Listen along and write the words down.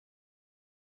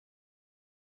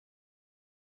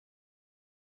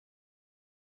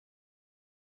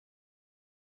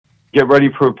get ready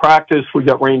for practice. We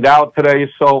got rained out today,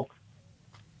 so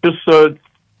just trying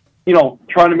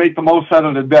to make the most out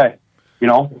of the day.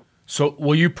 So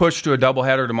will you push to a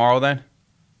doubleheader tomorrow then?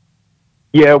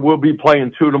 Yeah, we'll be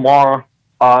playing 2 tomorrow,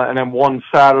 and then 1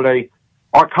 Saturday.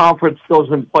 Our conference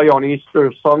doesn't play on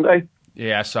Easter Sunday.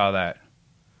 Yeah, I saw that.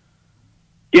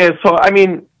 Yeah, so I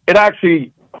mean,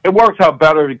 it works out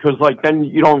better because then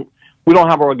we don't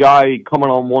have our guy coming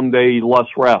on 1 day less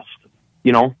rest.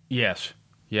 Yes.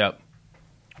 Yep.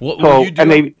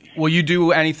 Will you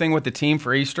do anything with the team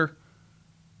for Easter?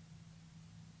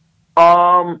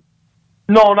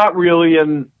 No, not really.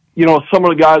 And some of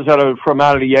the guys that are from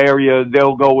out of the area,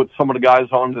 they'll go with some of the guys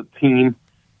on the team.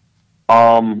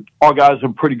 Our guys are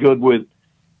pretty good with,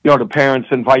 the parents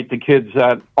invite the kids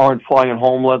that aren't flying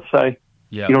home, let's say.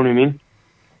 Yeah. You know what I mean?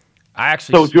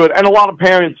 So it's good. And a lot of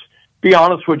parents, be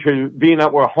honest with you, being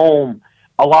that we're home,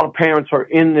 a lot of parents are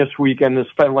in this weekend to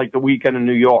spend the weekend in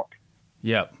New York.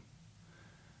 Yep.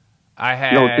 I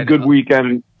had it's a good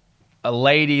weekend. A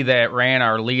lady that ran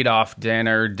our leadoff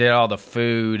dinner, did all the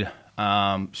food.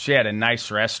 She had a nice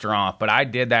restaurant, but I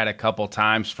did that a couple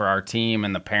times for our team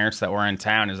and the parents that were in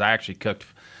town. Is I actually cooked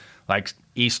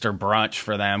Easter brunch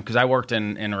for them because I worked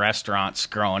in restaurants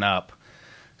growing up.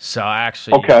 So I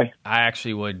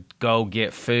actually would go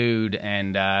get food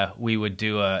and we would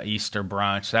do a Easter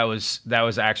brunch. That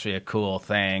was actually a cool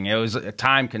thing. It was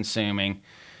time consuming,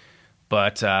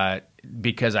 but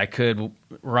because I could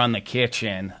run the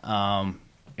kitchen,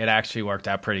 it actually worked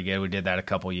out pretty good. We did that a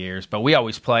couple years, but we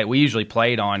usually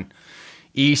played on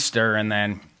Easter, and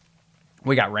then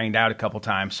we got rained out a couple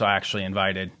times. So I actually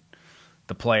invited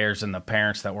the players and the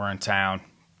parents that were in town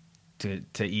to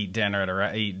eat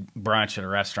dinner eat brunch at a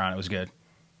restaurant. It was good.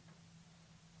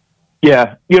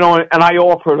 Yeah, and I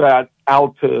offer that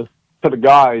out to the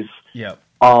guys. Yeah.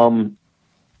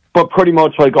 But pretty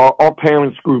much our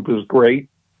parents group is great,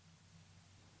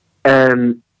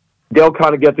 and they'll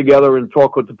kind of get together and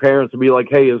talk with the parents and be like,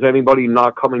 "Hey, is anybody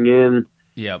not coming in?"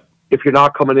 Yep. If you're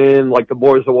not coming in, the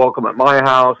boys are welcome at my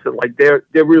house, and they're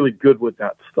really good with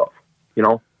that stuff.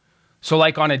 So,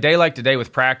 on a day like today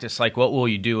with practice, what will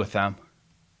you do with them?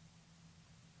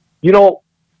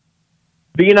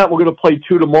 Being that we're going to play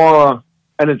 2 tomorrow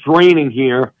and it's raining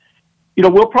here,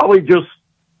 we'll probably just,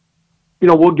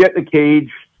 we'll get in the cage,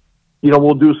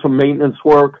 we'll do some maintenance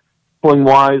work,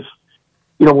 pulling-wise.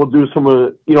 We'll do some,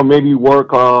 maybe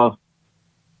work,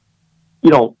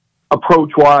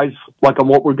 approach-wise, on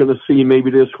what we're going to see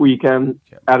maybe this weekend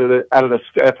out of the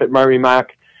staff at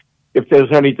Merrimack. If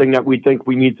there's anything that we think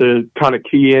we need to kind of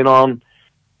key in on,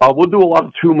 we'll do a lot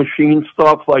of 2 machine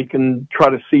stuff, and try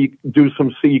to do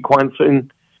some sequencing,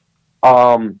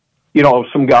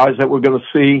 some guys that we're going to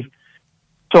see.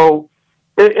 So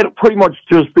it'll pretty much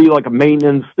just be a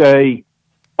maintenance day,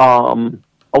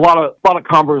 a lot of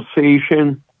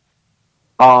conversation,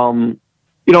 and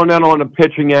then on the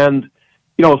pitching end,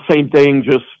 same thing,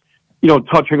 just,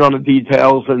 touching on the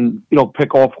details and,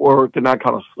 pick off work and that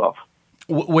kind of stuff.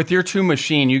 With your 2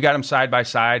 machine, you got them side by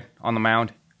side on the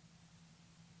mound?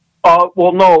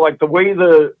 Well, no, the way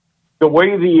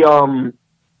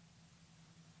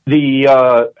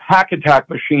the hack attack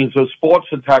machines, those sports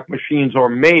attack machines are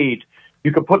made,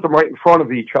 you can put them right in front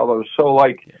of each other. So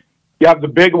you have the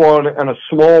big one and a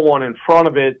small one in front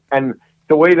of it, and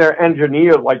the way they're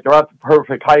engineered, they're at the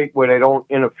perfect height where they don't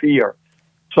interfere.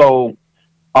 So,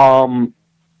 we'll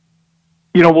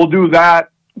do that.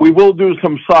 We will do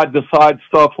some side-to-side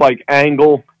stuff like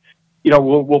angle.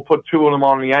 We'll put 2 of them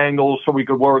on the angle so we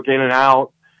could work in and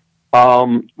out.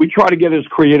 We try to get as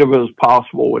creative as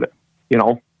possible with it,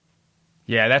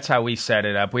 Yeah, that's how we set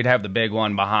it up. We'd have the big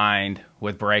one behind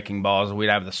with breaking balls. We'd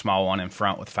have the small one in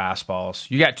front with fastballs.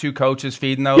 You got 2 coaches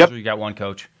feeding those, Yep. Or you got 1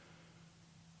 coach?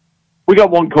 We got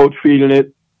 1 coach feeding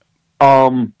it.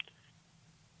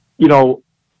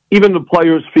 Even the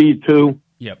players feed too.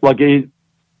 Yep.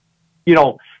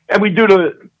 And we do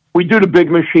the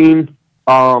big machine,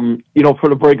 for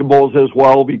the breaking balls as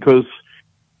well, because,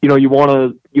 you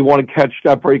want to catch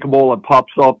that breaking ball that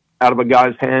pops up out of a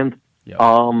guy's hand. Yep.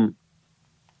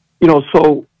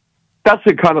 So that's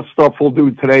the kind of stuff we'll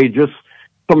do today. Just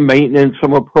some maintenance,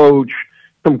 some approach,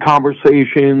 some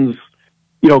conversations,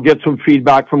 get some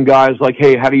feedback from guys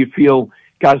hey, how do you feel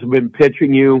guys have been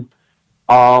pitching you?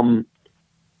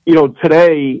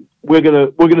 Today we're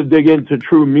gonna dig into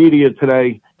True Media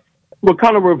today. We're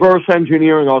kind of reverse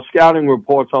engineering our scouting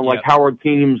reports on how our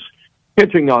teams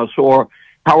pitching us, or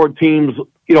how our teams,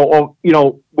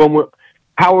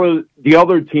 how are the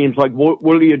other teams,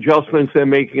 what are the adjustments they're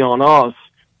making on us?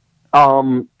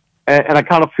 And I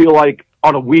kind of feel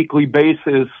on a weekly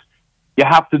basis, you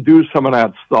have to do some of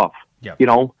that stuff. Yep.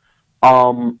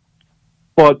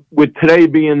 But with today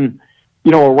being,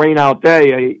 a rain out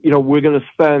day, we're going to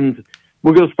spend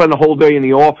the whole day in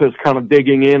the office kind of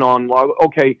digging in on,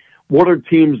 okay, what are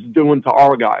teams doing to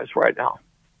our guys right now?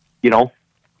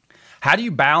 How do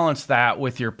you balance that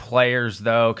with your players,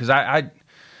 though? Because I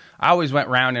always went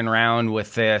round and round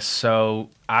with this. So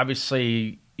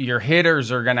obviously your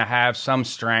hitters are going to have some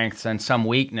strengths and some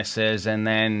weaknesses. And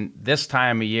then this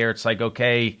time of year, it's like,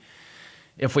 okay,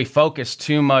 if we focus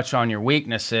too much on your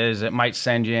weaknesses, it might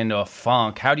send you into a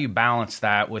funk. How do you balance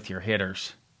that with your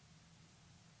hitters?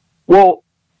 Well,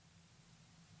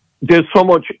 there's so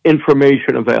much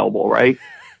information available, right?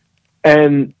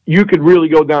 And you could really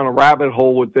go down a rabbit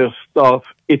hole with this stuff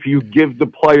if you give the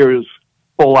players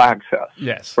full access.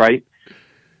 Yes. Right?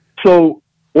 So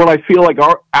what I feel like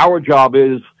our job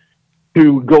is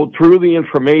to go through the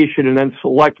information and then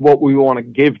select what we want to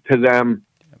give to them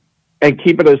and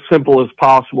keep it as simple as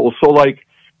possible. So, like,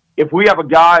 if we have a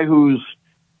guy who's,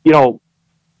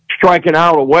 striking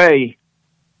out away,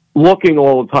 looking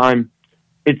all the time,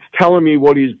 it's telling me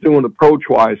what he's doing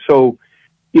approach-wise. So,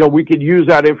 we could use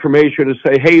that information to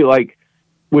say, hey, like,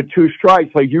 with 2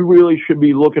 strikes, like, you really should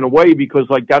be looking away because,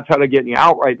 like, that's how they're getting you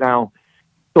out right now.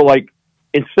 So, like,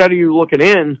 instead of you looking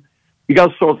in, you got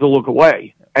to start to look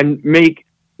away and make,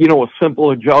 a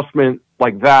simple adjustment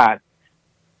like that.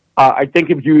 I think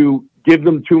if you give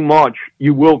them too much,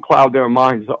 you will cloud their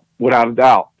minds up, without a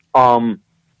doubt. I'm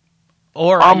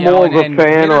more of a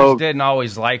fan of. Didn't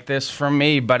always like this from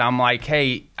me, but I'm like,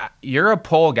 hey, you're a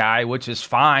pull guy, which is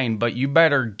fine, but you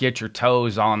better get your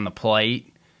toes on the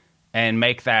plate and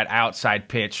make that outside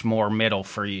pitch more middle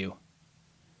for you.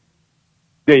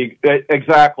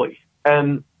 Exactly,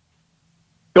 and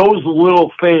those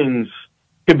little things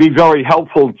can be very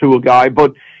helpful to a guy,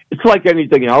 but it's like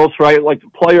anything else, right? Like the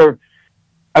player,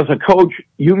 as a coach,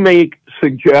 you make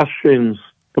suggestions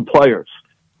to players.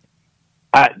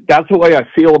 That's the way I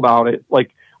feel about it.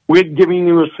 Like, we're giving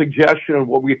you a suggestion of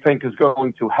what we think is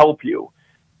going to help you.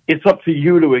 It's up to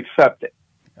you to accept it,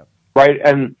 right?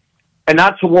 And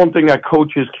that's the one thing that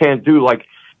coaches can't do. Like,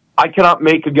 I cannot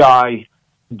make a guy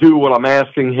do what I'm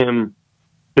asking him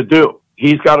to do.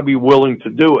 He's got to be willing to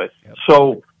do it. Yep.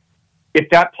 So if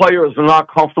that player is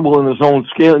not comfortable in his own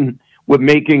skin with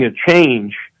making a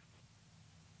change,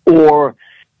 or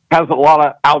has a lot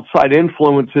of outside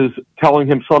influences telling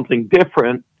him something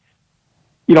different,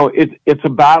 it's a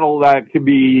battle that could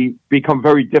become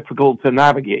very difficult to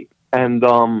navigate. And,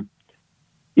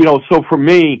 so for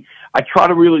me, I try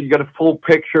to really get a full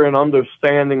picture and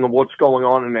understanding of what's going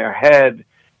on in their head,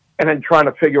 and then trying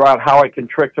to figure out how I can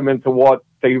trick them into what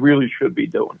they really should be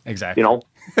doing. Exactly.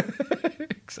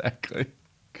 Exactly.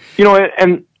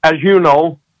 And as you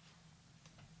know,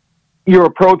 your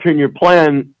approach and your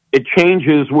plan, it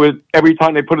changes with every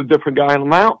time they put a different guy on the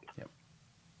mound.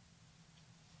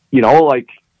 Yep.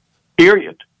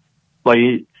 Period. Like,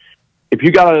 if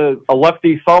you got a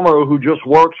lefty thumber who just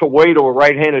works away to a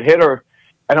right-handed hitter,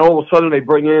 and all of a sudden they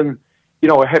bring in,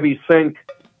 a heavy sink,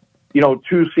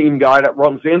 2-seam guy that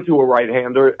runs into a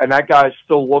right-hander, and that guy's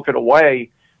still looking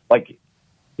away,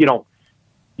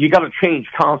 you got to change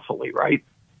constantly, right?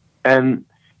 And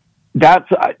that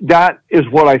is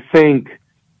what I think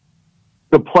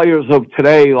the players of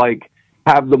today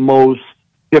have the most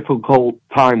difficult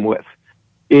time with,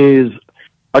 is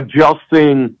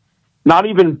adjusting, not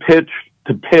even pitch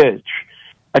to pitch.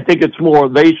 I think it's more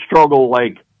they struggle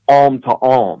arm to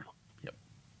arm. Yep.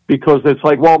 Because it's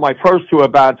my first 2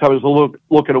 at bats I was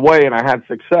looking away and I had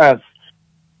success.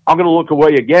 I'm going to look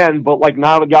away again, but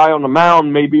now the guy on the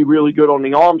mound may be really good on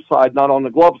the arm side, not on the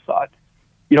glove side.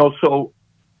 So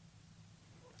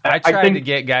I tried to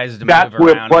get guys to move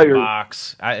around the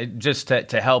box just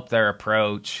to help their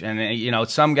approach. And,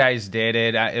 some guys did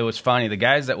it. It was funny. The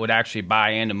guys that would actually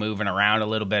buy into moving around a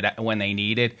little bit when they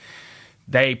needed,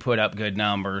 they put up good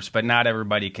numbers. But not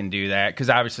everybody can do that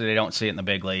because obviously they don't see it in the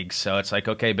big leagues. So it's like,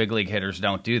 okay, big league hitters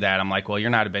don't do that. I'm like, well,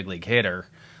 you're not a big league hitter.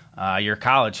 You're a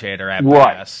college hitter at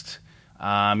best.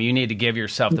 You need to give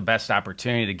yourself the best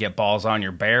opportunity to get balls on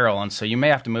your barrel. And so you may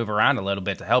have to move around a little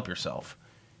bit to help yourself.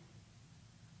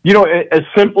 As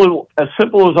simple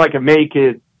as I can make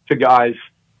it to guys,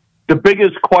 the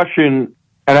biggest question,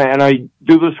 and I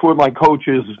do this with my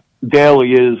coaches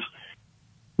daily, is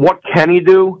what can he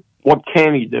do? What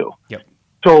can he do? Yep.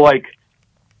 So,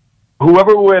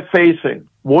 whoever we're facing,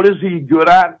 what is he good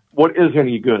at? What isn't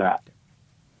he good at?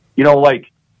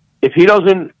 If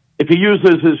he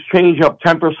uses his changeup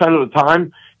 10% of the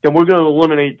time, then we're going to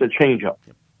eliminate the changeup.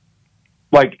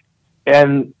 Yep.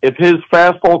 And if his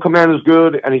fastball command is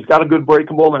good and he's got a good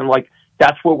breakable, then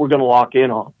that's what we're going to lock in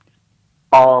on.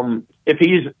 if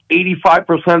he's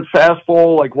 85%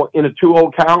 fastball, like in a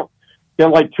 2-0 count,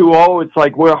 then like 2-0, it's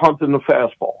like we're hunting the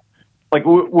fastball. Like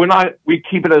we're not, we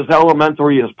keep it as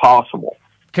elementary as possible.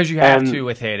 Because you have to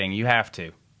with hitting. You have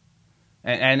to.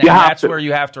 And that's where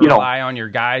you have to rely on your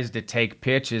guys to take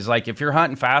pitches. Like if you're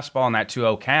hunting fastball in that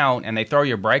 2-0 count and they throw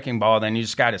you a breaking ball, then you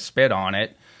just got to spit on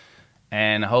it.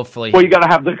 And hopefully. Well, you got to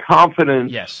have the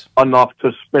confidence enough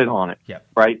to spit on it. Yep.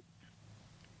 Right.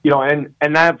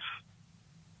 And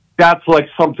that's like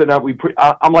something that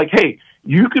I'm like, hey,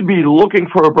 you could be looking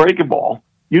for a breaking ball.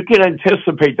 You can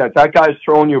anticipate that guy's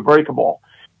throwing you a breaking ball,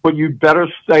 but you better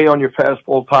stay on your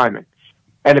fastball timing.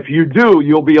 And if you do,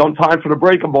 you'll be on time for the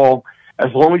breaking ball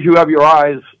as long as you have your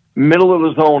eyes middle of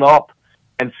the zone up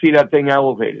and see that thing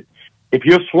elevated. If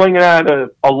you're swinging at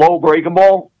a low breaking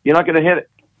ball, you're not going to hit it.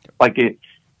 Like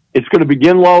it's going to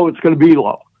begin low, it's going to be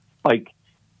low. Like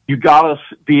you got to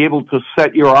be able to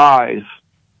set your eyes,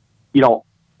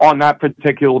 on that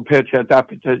particular pitch at that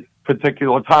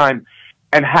particular time,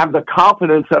 and have the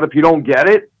confidence that if you don't get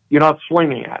it, you're not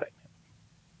swinging at it.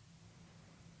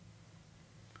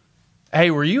 Hey,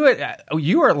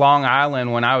 you were at Long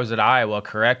Island when I was at Iowa,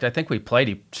 correct? I think we played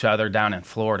each other down in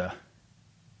Florida.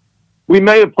 We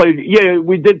may have played. Yeah,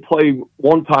 we did play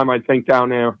one time, I think, down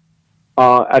there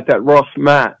at that Russ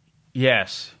mat.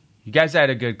 Yes. You guys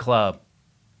had a good club.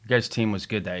 You guys' team was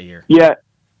good that year. Yeah.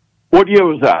 What year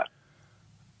was that?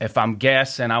 If I'm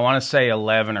guessing, I want to say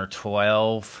 11 or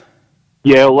 12.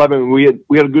 Yeah, 11. We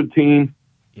had a good team.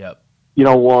 Yep. We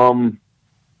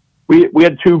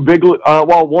had two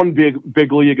one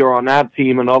big leaguer on that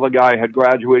team. Another guy had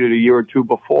graduated a year or two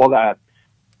before that.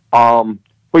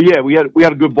 But yeah, we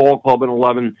had a good ball club in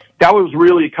 11. That was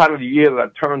really kind of the year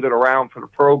that turned it around for the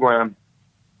program.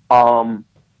 They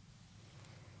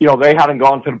hadn't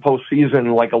gone to the postseason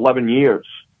in like 11 years.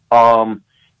 And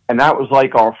that was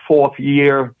like our fourth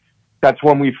year. That's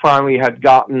when we finally had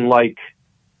gotten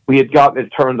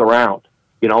it turned around,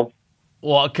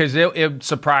 Well, because it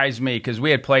surprised me because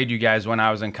we had played you guys when I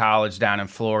was in college down in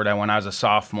Florida. When I was a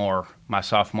sophomore, my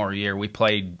sophomore year, we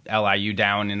played LIU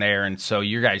down in there. And so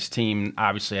your guys' team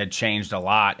obviously had changed a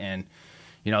lot in,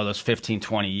 those 15,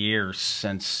 20 years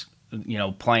since,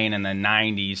 playing in the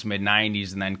 90s,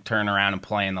 mid-90s, and then turn around and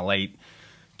play in the late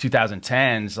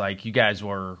 2010s. Like, you guys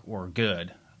were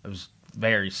good. It was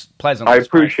very pleasant. I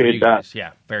appreciate that. Guys.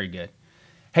 Yeah, very good.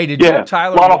 Hey, did you have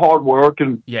Tyler? A lot of hard work.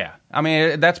 Yeah. I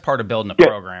mean, that's part of building a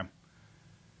program.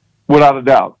 Without a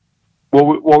doubt.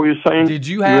 What were you saying? Did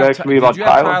you have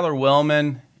Tyler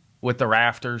Willman with the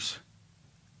Rafters?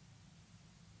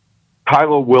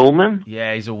 Tyler Willman?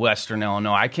 Yeah, he's a Western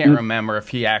Illinois. I can't remember if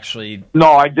he actually...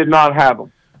 No, I did not have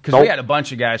him. Because we had a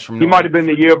bunch of guys from... He might have been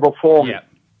the year before me.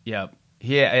 Yep.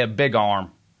 He had a big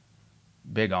arm.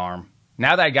 Big arm.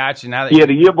 Now that I got you...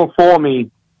 the year before me,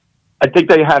 I think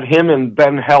they had him and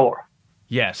Ben Heller.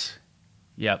 Yes.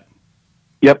 Yep.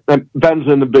 And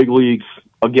Ben's in the big leagues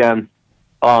again.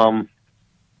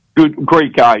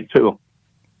 Great guy, too.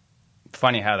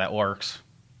 Funny how that works.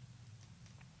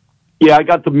 Yeah, I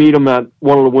got to meet him at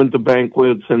one of the winter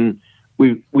banquets, and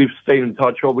we've stayed in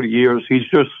touch over the years. He's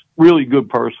just really good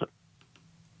person.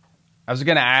 I was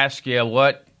going to ask you,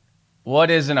 what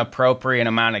is an appropriate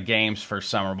amount of games for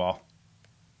summer ball?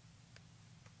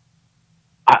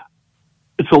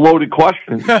 It's a loaded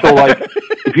question. So,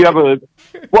 if you have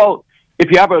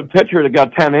a pitcher that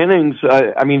got 10 innings,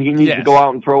 he needs to go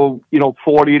out and throw,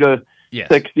 40 to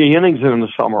 60 innings in the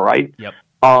summer, right? Yep.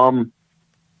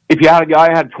 If you had a guy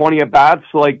who had 20 at bats,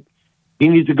 he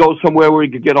needs to go somewhere where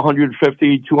he could get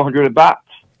 150, 200 at bats,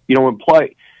 and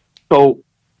play. So,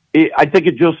 I think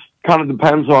it just kind of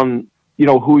depends on,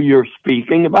 who you're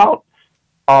speaking about.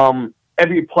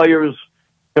 Every player's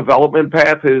development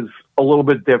path is a little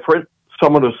bit different.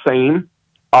 Some are the same.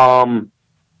 I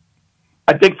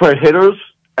think for hitters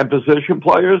and position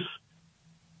players,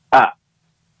 I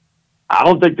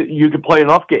don't think that you can play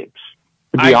enough games,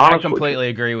 to be honest. I completely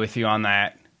agree with you on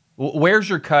that. Where's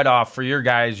your cutoff for your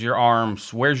guys, your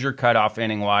arms? Where's your cutoff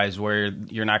inning-wise where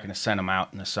you're not going to send them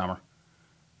out in the summer?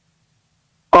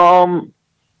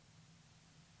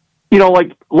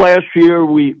 Like last year,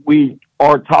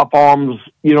 our top arms,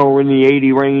 were in the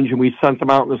 80 range, and we sent them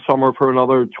out in the summer for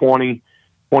another 20,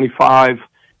 25.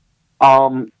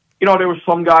 There were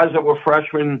some guys that were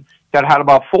freshmen that had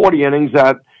about 40 innings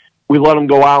that we let them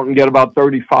go out and get about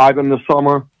 35 in the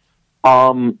summer.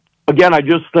 Again, I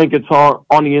just think it's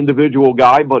on the individual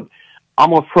guy, but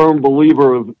I'm a firm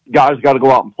believer of guys got to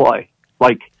go out and play.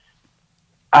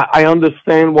 I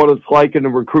understand what it's like in the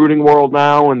recruiting world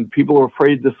now, and people are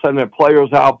afraid to send their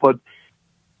players out, but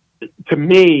to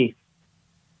me,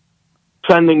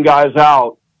 sending guys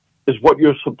out is what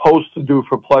you're supposed to do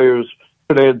for players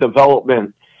for their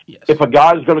development. Yes. If a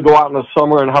guy's going to go out in the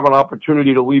summer and have an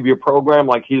opportunity to leave your program,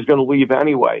 like he's going to leave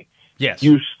anyway, yes,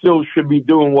 you still should be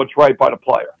doing what's right by the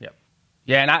player. Yep.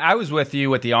 Yeah, and I was with you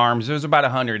with the arms. It was about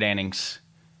 100 innings.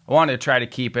 I wanted to try to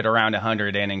keep it around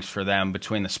 100 innings for them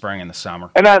between the spring and the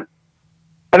summer. And that,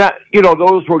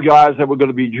 those were guys that were going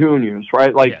to be juniors,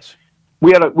 right? Like yes.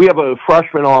 we have a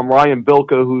freshman arm, Ryan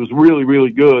Bilka, who's really,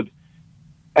 really good.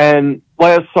 And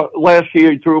last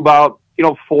year he threw about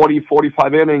 40,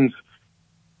 45 innings.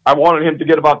 I wanted him to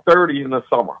get about 30 in the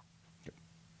summer.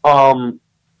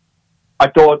 I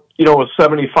thought a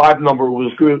 75 number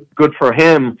was good for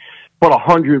him, but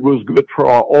 100 was good for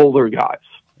our older guys.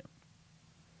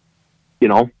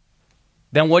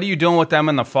 Then what are you doing with them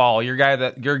in the fall? Your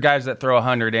guys that throw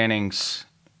 100 innings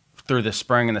through the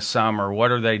spring and the summer,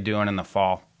 what are they doing in the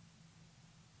fall?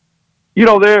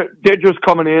 They're just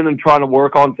coming in and trying to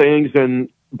work on things, and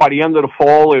by the end of the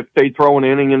fall, if they throw an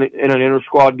inning in an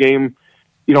inter-squad game,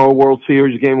 a World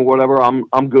Series game or whatever,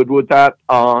 I'm good with that.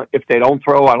 If they don't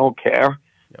throw, I don't care.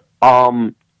 Yep.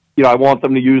 I want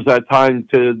them to use that time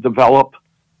to develop.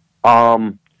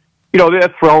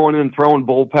 They're throwing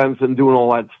bullpens and doing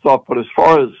all that stuff. But as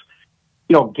far as,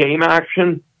 game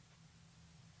action,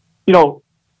 they'll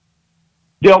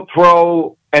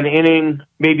throw an inning,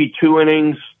 maybe 2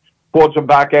 innings towards the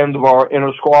back end of our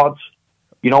inter squads,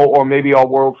 or maybe our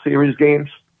World Series games.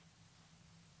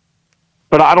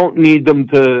 But I don't need them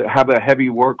to have a heavy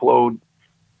workload,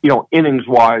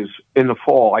 innings-wise in the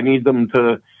fall. I need them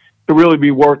to really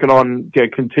be working on their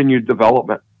continued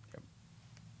development.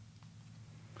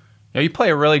 You play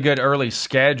a really good early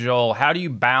schedule. How do you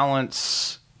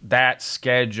balance that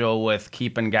schedule with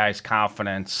keeping guys'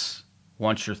 confidence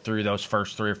once you're through those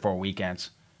first 3 or 4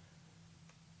 weekends?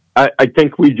 I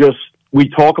think we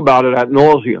talk about it ad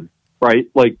nauseum, right?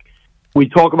 Like, we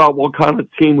talk about what kind of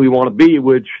team we want to be,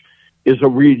 which is a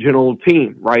regional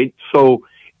team, right? So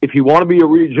if you want to be a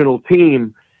regional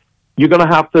team, you're going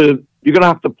to have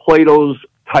to play those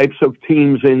types of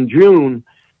teams in June.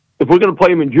 If we're going to play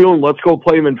them in June, let's go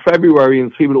play them in February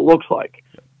and see what it looks like.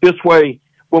 This way,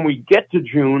 when we get to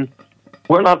June,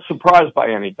 we're not surprised by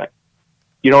anything.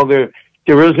 There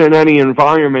isn't any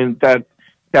environment that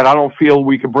I don't feel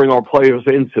we could bring our players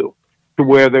into to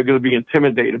where they're going to be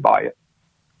intimidated by it.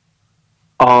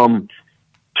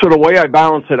 So the way I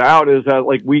balance it out is that,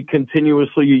 like, we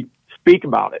continuously speak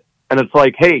about it. And it's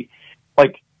like, hey,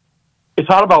 like, it's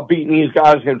not about beating these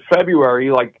guys in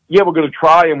February. Like, yeah, we're going to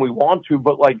try and we want to,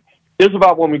 but, like, it's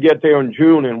about when we get there in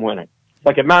June and winning.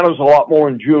 Like, it matters a lot more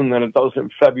in June than it does in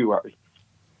February.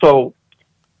 So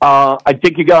I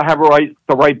think you got to have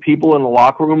the right people in the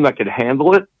locker room that can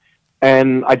handle it.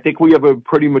 And I think we have a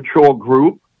pretty mature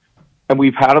group. And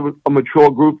we've had a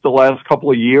mature group the last couple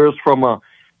of years from a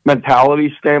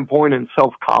mentality standpoint and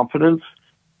self-confidence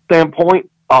standpoint.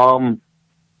 So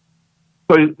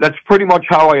that's pretty much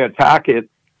how I attack it.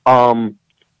 And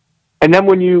then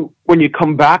when you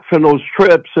come back from those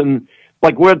trips, and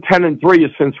like, we're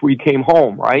 10-3 since we came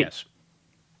home, right? Yes.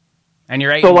 And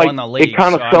you're 8-1 in the league. It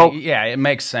kind of it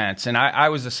makes sense. And I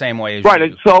was the same way as right.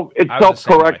 you. It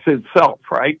self-corrects itself,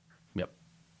 right? Yep.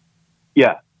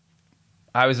 Yeah.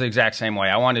 I was the exact same way.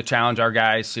 I wanted to challenge our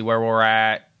guys, see where we're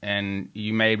at, and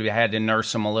you maybe had to nurse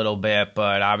them a little bit,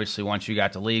 but obviously once you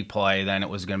got to league play, then it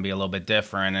was going to be a little bit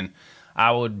different. And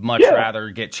I would much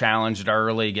rather get challenged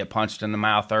early, get punched in the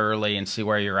mouth early, and see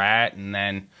where you're at, and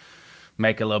then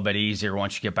make it a little bit easier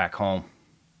once you get back home.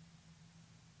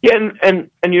 Yeah,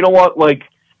 and you know what? Like,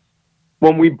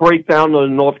 when we break down the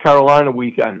North Carolina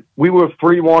weekend, we were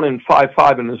 3-1 and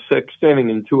 5-5 in the 6th inning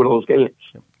in 2 of those games.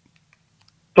 Yep.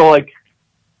 So, like,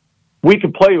 we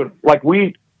could play with, like,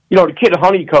 the kid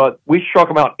Honeycutt, we struck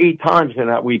him out 8 times in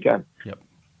that weekend. Yep.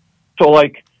 So,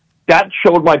 like, that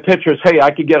showed my pitchers, hey,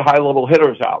 I could get high-level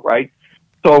hitters out, right?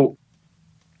 So,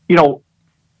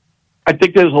 I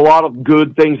think there's a lot of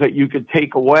good things that you could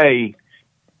take away,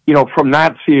 from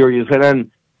that series. And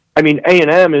then, I mean,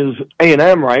 A&M is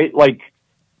A&M, right? Like,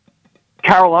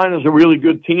 Carolina's a really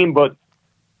good team, but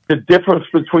the difference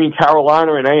between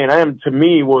Carolina and A&M, to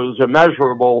me, was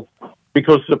immeasurable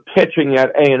because the pitching at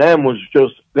A&M was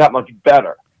just that much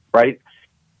better, right?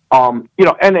 And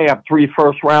they have 3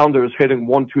 first-rounders hitting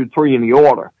 1, 2, 3 in the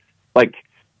order. Like,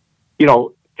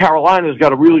 Carolina's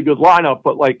got a really good lineup,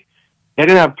 but, like, they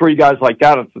didn't have 3 guys like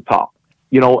that at the top,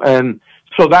 and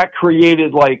so that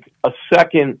created, like, a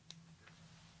second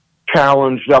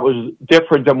challenge that was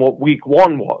different than what week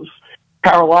 1 was.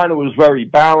 Carolina was very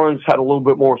balanced, had a little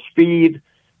bit more speed,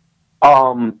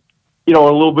 a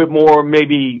little bit more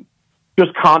maybe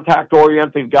just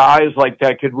contact-oriented guys like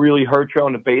that could really hurt you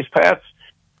on the base paths.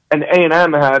 and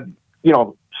A&M had,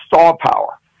 star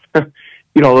power.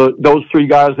 Those three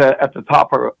guys at the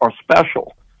top are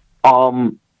special.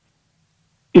 And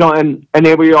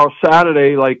there we are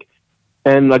Saturday,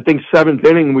 and I think seventh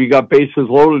inning, we got bases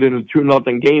loaded in a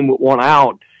 2-0 game with one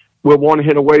out. We're one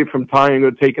hit away from tying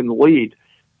or taking the lead.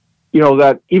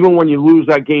 That even when you lose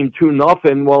that game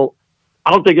 2-0, well,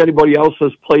 I don't think anybody else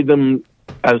has played them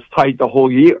as tight the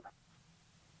whole year.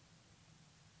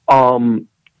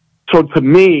 So to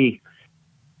me,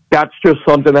 that's just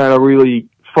something that I really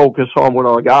focus on with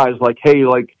our guys. Hey,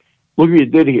 look what you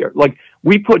did here.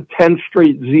 We put 10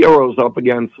 straight zeros up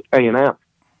against A&M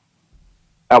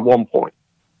at one point.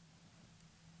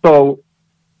 So,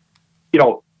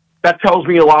 that tells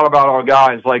me a lot about our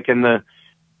guys, and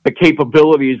the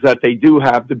capabilities that they do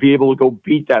have to be able to go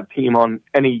beat that team on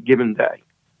any given day.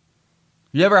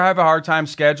 You ever have a hard time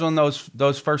scheduling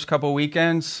those first couple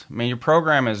weekends? I mean, your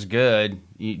program is good.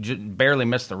 You barely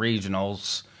miss the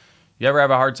regionals. You ever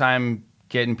have a hard time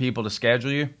getting people to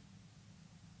schedule you?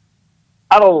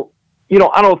 I don't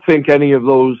think any of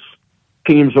those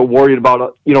teams are worried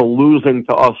about, losing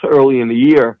to us early in the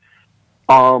year.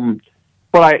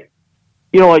 But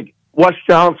Wes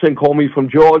Johnson called me from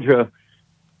Georgia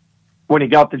when he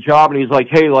got the job, and he's like,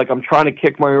 hey, I'm trying to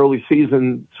kick my early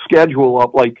season schedule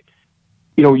up.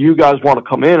 You guys want to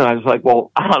come in? And I was like,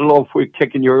 well, I don't know if we're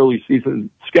kicking your early season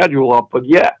schedule up, but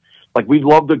yeah, we'd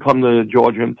love to come to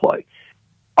Georgia and play.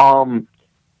 And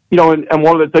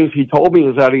one of the things he told me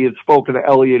is that he had spoken to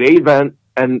Elliot Avent,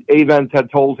 and Avent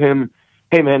had told him,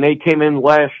 hey man, they came in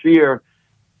last year,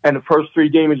 and the first 3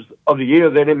 games of the year,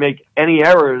 they didn't make any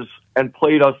errors and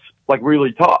played us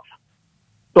really tough.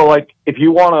 So if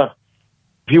you want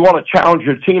to challenge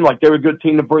your team, they're a good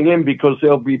team to bring in because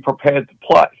they'll be prepared to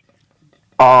play.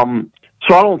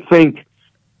 So I don't think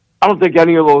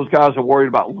any of those guys are worried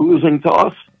about losing to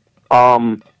us.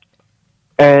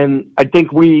 And I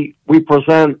think we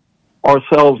present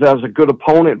ourselves as a good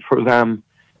opponent for them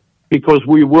because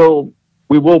we will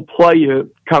play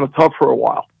you kind of tough for a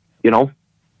while,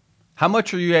 How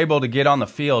much are you able to get on the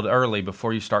field early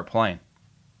before you start playing?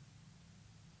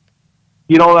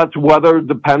 That's weather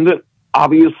dependent,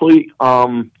 obviously.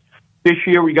 This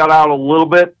year we got out a little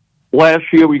bit. Last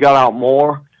year we got out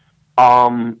more.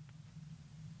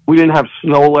 We didn't have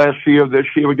snow last year. This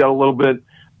year we got a little bit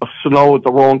of snow at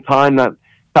the wrong time that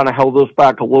kind of held us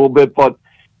back a little bit. But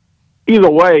either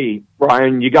way,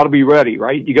 Brian, you got to be ready,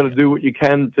 right? You got to do what you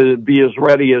can to be as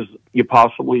ready as you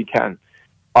possibly can.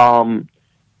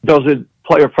 Does it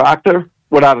play a factor?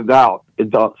 Without a doubt,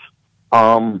 it does.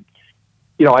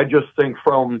 I just think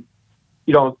from,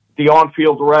 the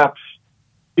on-field reps,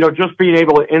 just being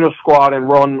able to inter squad and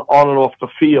run on and off the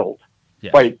field,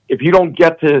 yes. Right? If you don't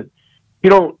get to,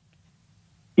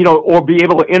 or be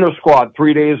able to inter squad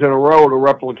 3 days in a row to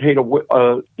replicate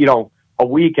a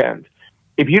weekend.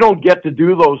 If you don't get to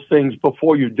do those things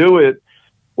before you do it,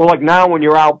 well, now when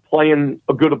you're out playing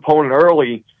a good opponent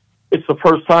early, it's the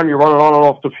first time you're running on and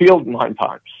off the field 9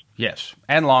 times. Yes,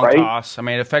 and long right? toss. I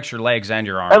mean, it affects your legs and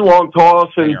your arms. And long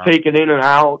toss and taking in and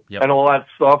out yep. and all that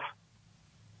stuff.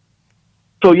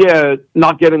 So, yeah,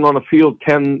 not getting on the field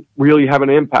can really have an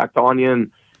impact on you.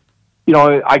 And,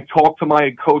 I talk to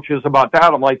my coaches about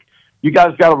that. I'm like, you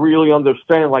guys got to really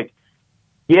understand,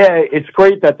 yeah, it's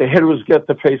great that the hitters get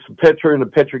to face the pitcher and the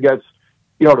pitcher gets,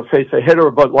 to face a hitter.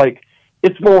 But,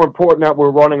 it's more important that we're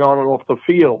running on and off the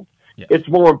field. Yes. It's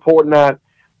more important that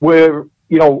we're,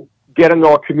 getting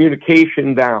our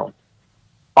communication down.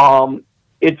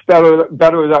 It's better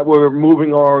that we're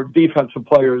moving our defensive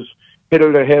players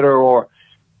hitter to hitter or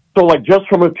so just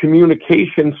from a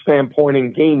communication standpoint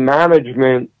and game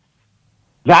management,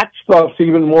 that stuff's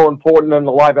even more important than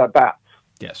the live at bats.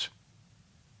 Yes.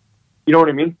 You know what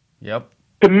I mean? Yep.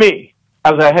 To me,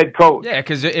 as a head coach. Yeah,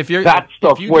 because if you get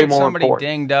somebody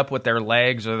dinged up with their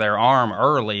legs or their arm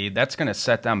early, that's going to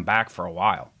set them back for a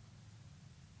while.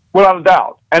 Without a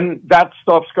doubt. And that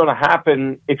stuff's going to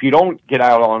happen if you don't get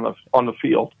out on the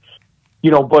field.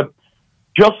 But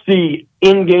just the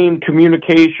in-game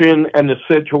communication and the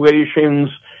situations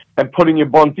and putting your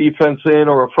bunt defense in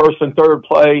or a first and third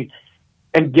play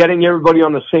and getting everybody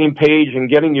on the same page and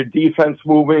getting your defense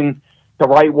moving the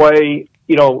right way,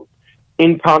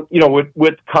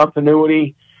 with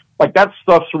continuity, that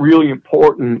stuff's really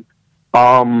important.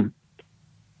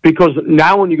 Because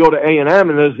now when you go to A&M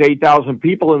and there's 8,000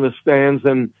 people in the stands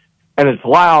and it's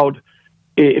loud,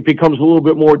 it becomes a little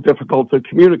bit more difficult to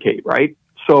communicate, right?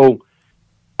 So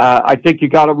I think you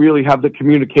got to really have the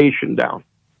communication down.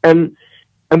 And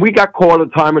we got caught a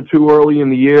time or two early in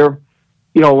the year,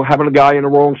 having a guy in the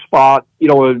wrong spot,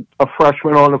 a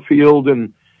freshman on the field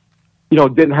and,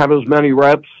 didn't have as many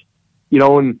reps.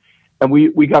 and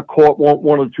we got caught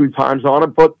one or two times on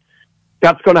it, but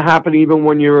that's going to happen even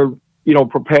when you're,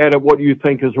 prepared at what you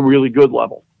think is a really good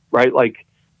level, right? Like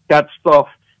that stuff,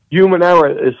 human error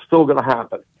is still going to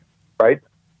happen, right?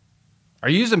 Are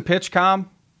you using PitchCom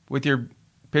with your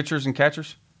pitchers and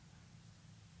catchers?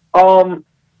 Well,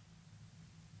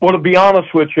 to be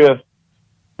honest with you,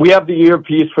 we have the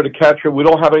earpiece for the catcher. We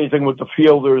don't have anything with the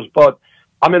fielders, but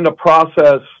I'm in the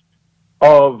process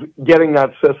of getting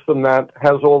that system that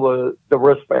has all the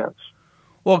wristbands.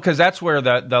 Well, because that's where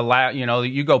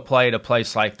you go play at a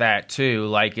place like that too.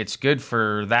 Like it's good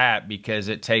for that because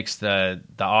it takes the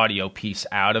audio piece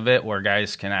out of it, where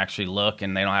guys can actually look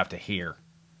and they don't have to hear.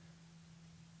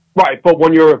 Right, but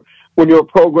when you're a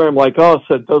program like us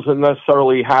that doesn't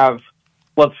necessarily have,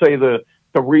 let's say, the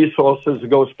resources to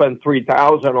go spend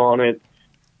 $3,000 on it,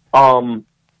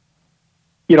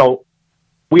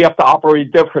 we have to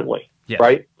operate differently, yes.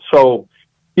 Right? So,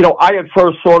 I had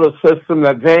first saw the system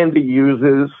that Vandy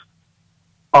uses.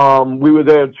 We were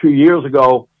there 2 years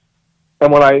ago,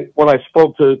 and when I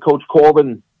spoke to Coach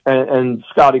Corbin and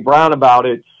Scotty Brown about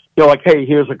it, they're like, "Hey,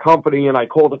 here's a company," and I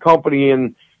called the company,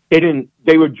 and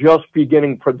they were just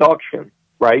beginning production,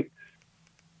 right?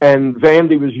 And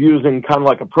Vandy was using kind of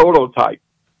like a prototype.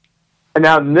 And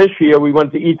now this year we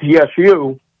went to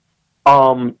ETSU,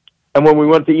 and when we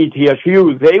went to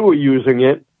ETSU, they were using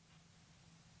it.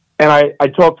 And I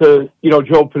talked to,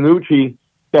 Joe Panucci,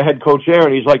 the head coach there,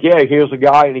 and he's like, "Yeah, here's a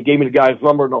guy," and he gave me the guy's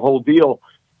number and the whole deal.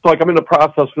 So like I'm in the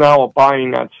process now of buying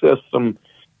that system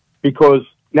because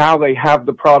now they have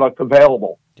the product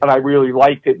available. And I really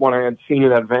liked it when I had seen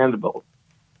it at Vanderbilt.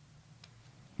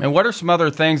 And what are some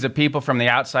other things that people from the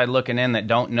outside looking in that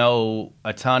don't know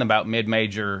a ton about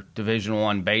mid-major Division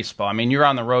I baseball? I mean, you're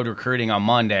on the road recruiting on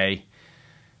Monday.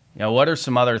 What are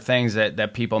some other things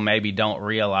that people maybe don't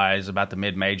realize about the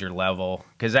mid-major level?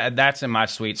 Because that's in my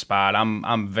sweet spot. I'm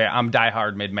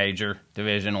diehard mid-major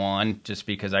Division I just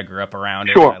because I grew up around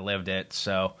it. Sure. And I lived it.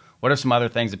 So what are some other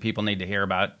things that people need to hear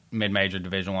about mid-major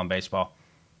Division I baseball?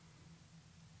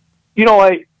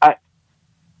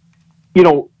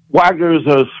 Wagner is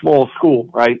a small school,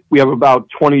 right? We have about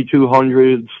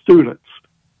 2,200 students.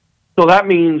 So that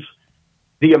means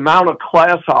the amount of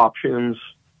class options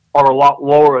are a lot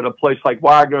lower at a place like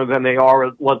Wagner than they are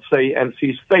at, let's say,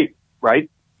 NC State, right?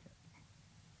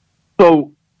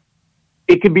 So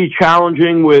it can be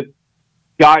challenging with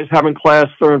guys having class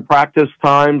during practice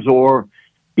times or,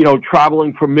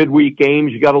 traveling for midweek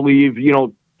games. You got to leave,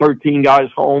 13 guys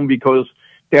home because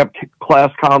they have class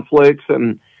conflicts.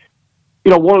 And,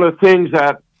 one of the things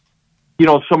that,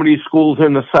 some of these schools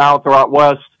in the South or out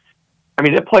West, I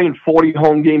mean, they're playing 40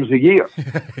 home games a year,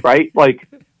 right?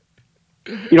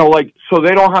 So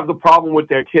they don't have the problem with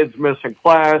their kids missing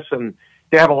class, and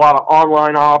they have a lot of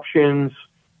online options.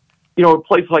 A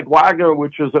place like Wagner,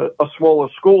 which is a smaller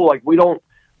school, we don't,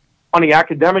 on the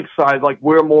academic side,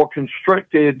 we're more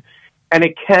constricted, and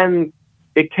it can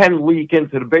leak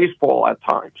into the baseball at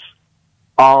times.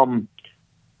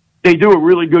 They do a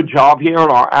really good job here,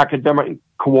 and our academic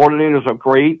coordinators are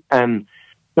great, and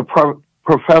the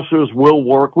professors will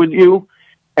work with you.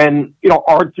 And,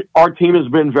 our team has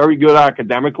been very good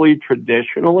academically,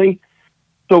 traditionally.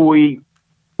 So we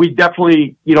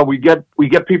definitely, we get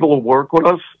people to work with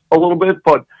us a little bit,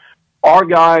 but our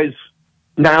guys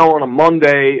now on a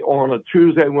Monday or on a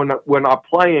Tuesday when we're not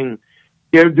playing,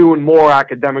 they're doing more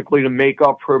academically to make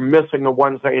up for missing a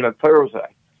Wednesday and a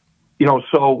Thursday.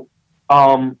 So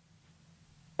I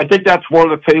think that's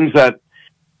one of the things that,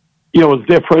 is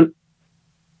different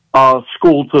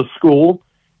school to school.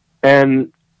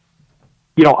 And,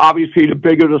 obviously the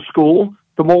bigger the school,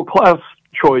 the more class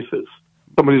choices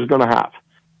somebody's going to have.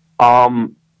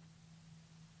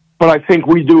 But I think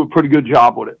we do a pretty good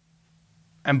job with it.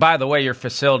 And by the way, your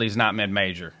facility's not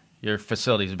mid-major. Your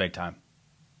facility's big time.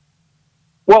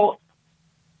 Well,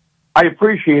 I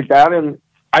appreciate that, and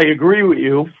I agree with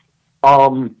you.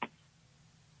 But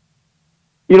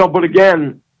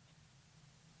again,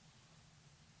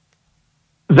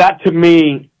 that to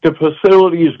me, the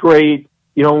facility is great.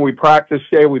 We practice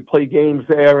there, we play games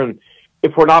there, and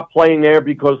if we're not playing there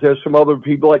because there's some other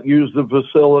people that use the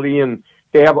facility and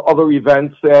they have other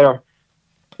events there,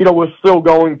 we're still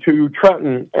going to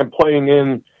Trenton and playing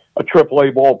in a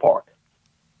AAA ballpark.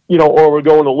 Or we're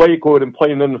going to Lakewood and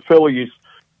playing in the Phillies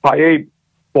High A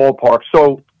ballpark.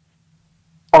 So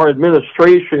our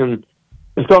administration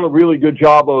has done a really good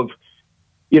job of,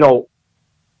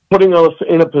 putting us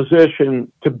in a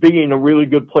position to be in a really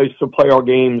good place to play our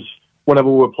games whenever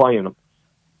we're playing them.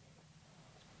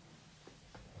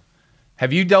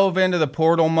 Have you dove into the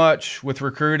portal much with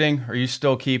recruiting? Or are you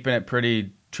still keeping it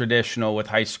pretty traditional with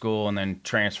high school and then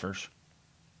transfers?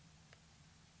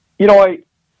 You know,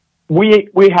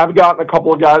 we have gotten a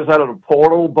couple of guys out of the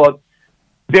portal, but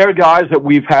they're guys that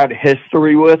we've had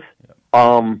history with.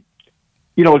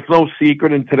 You know, it's no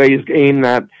secret in today's game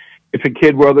that if a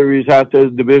kid, whether he's at the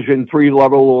Division III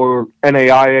level or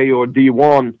NAIA or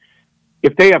D1,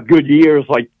 if they have good years,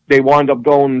 like, they wind up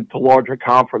going to larger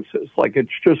conferences. Like,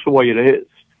 it's just the way it is.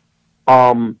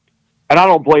 And I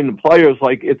don't blame the players.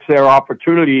 Like, it's their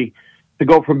opportunity to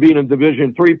go from being a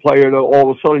Division III player to all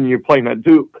of a sudden you're playing at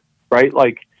Duke, right?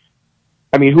 Like,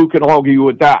 I mean, who can argue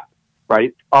with that,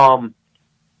 right? So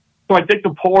I think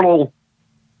the portal,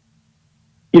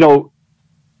 you know,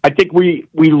 I think we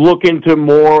look into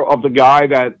more of the guy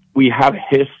that we have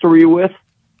history with,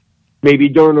 maybe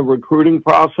during the recruiting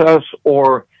process,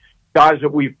 or guys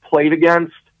that we've played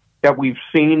against, that we've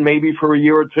seen maybe for a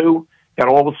year or two, that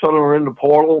all of a sudden are in the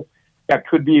portal, that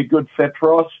could be a good fit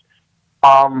for us.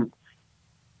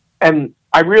 And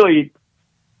I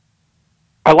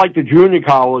like the junior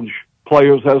college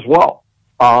players as well.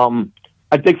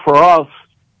 I think for us,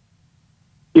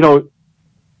 you know,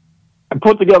 I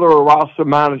put together a roster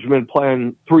management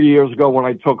plan 3 years ago when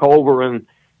I took over, and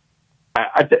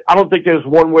I don't think there's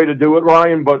one way to do it,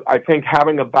 Ryan, but I think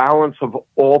having a balance of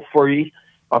all three,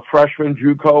 a freshman,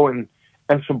 JUCO,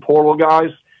 and some portal guys,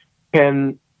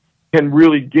 can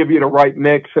really give you the right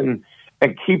mix and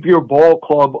keep your ball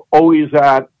club always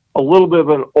at a little bit of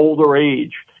an older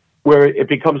age where it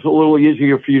becomes a little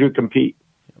easier for you to compete.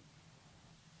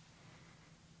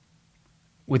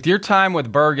 With your time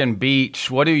with Bergen Beach,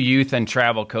 what do youth and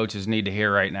travel coaches need to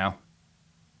hear right now?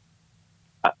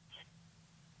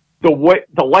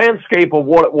 The landscape of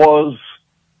what it was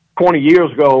 20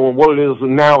 years ago and what it is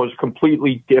now is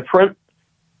completely different.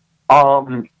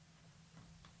 You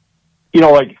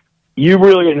know, like, you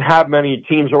really didn't have many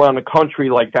teams around the country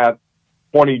like that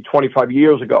 20, 25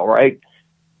 years ago, right?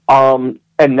 And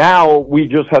now we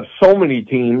just have so many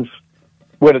teams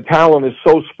where the talent is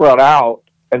so spread out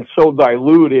and so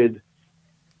diluted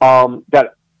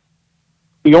that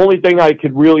the only thing I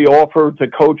could really offer to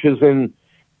coaches in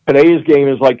today's game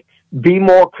is, like, be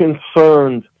more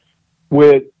concerned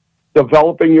with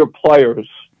developing your players,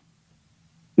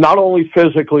 not only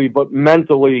physically, but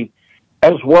mentally,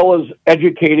 as well as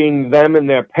educating them and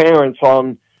their parents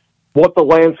on what the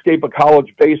landscape of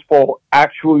college baseball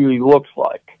actually looks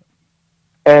like.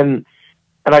 And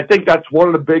I think that's one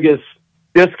of the biggest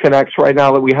disconnects right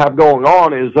now that we have going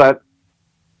on, is that,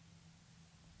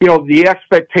 you know, the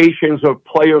expectations of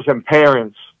players and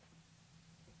parents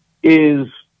is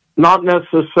not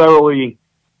necessarily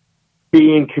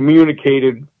being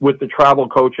communicated with the travel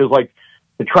coaches. Like,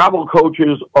 the travel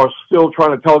coaches are still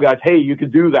trying to tell guys, hey, you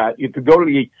could do that. You could go to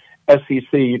the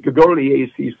SEC. You could go to the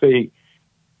ACC.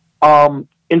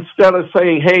 Instead of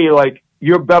saying, hey, like,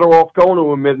 you're better off going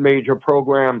to a mid-major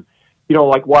program, you know,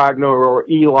 like Wagner or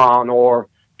Elon or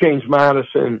James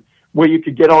Madison, where you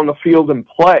could get on the field and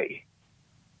play.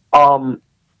 So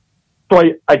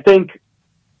I think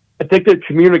the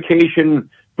communication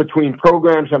between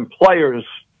programs and players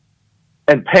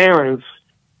and parents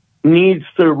needs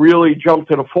to really jump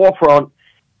to the forefront.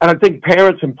 And I think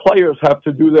parents and players have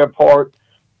to do their part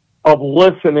of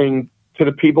listening to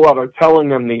the people that are telling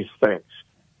them these things.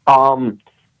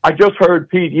 I just heard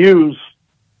Pete Hughes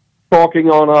talking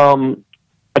on,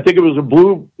 I think it was a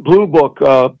Blue Book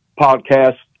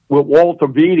podcast with Walter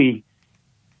Beatty,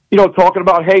 you know, talking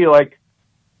about, hey, like,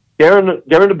 they're in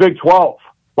the Big 12.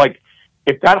 Like,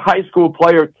 if that high school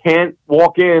player can't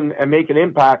walk in and make an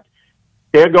impact,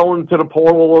 they're going to the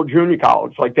portal or junior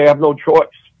college. Like, they have no choice,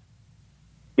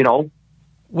 you know?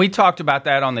 We talked about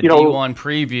that on the D1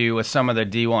 preview with some of the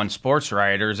D1 sports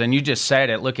writers, and you just said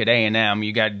it. Look at A&M.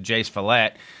 You got Jace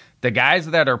Follett. The guys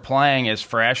that are playing as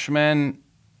freshmen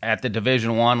at the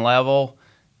Division I level,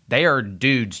 they are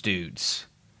dudes.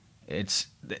 It's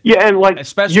and, like,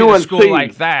 especially UNC, a school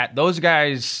like that. Those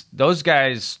guys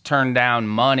turn down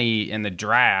money in the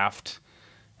draft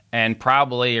and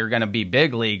probably are going to be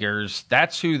big leaguers.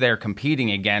 That's who they're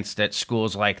competing against at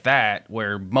schools like that,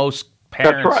 where most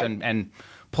parents and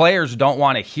players don't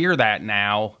want to hear that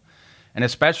now. And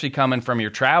especially coming from your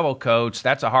travel coach,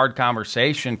 that's a hard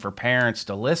conversation for parents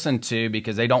to listen to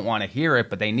because they don't want to hear it,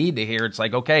 but they need to hear it. It's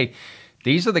like, okay,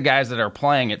 these are the guys that are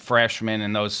playing at freshmen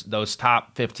in those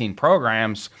top 15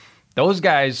 programs. Those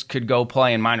guys could go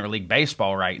play in minor league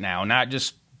baseball right now, not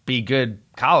just be good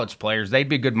college players. They'd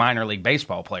be good minor league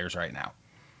baseball players right now.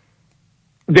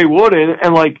 They would,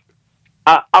 and like,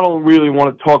 I don't really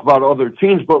want to talk about other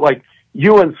teams, but, like,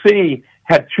 UNC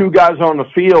had two guys on the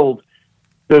field,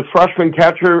 the freshman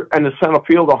catcher and the center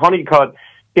fielder, Honeycutt,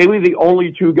 they were the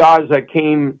only two guys that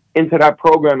came into that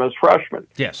program as freshmen.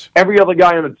 Yes. Every other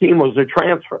guy on the team was a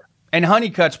transfer. And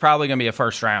Honeycutt's probably going to be a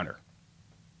first-rounder.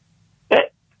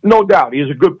 No doubt. He's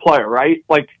a good player, right?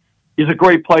 Like, he's a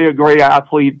great player, great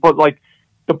athlete. But, like,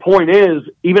 the point is,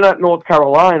 even at North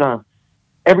Carolina,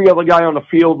 every other guy on the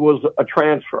field was a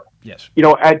transfer. Yes. You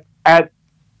know, at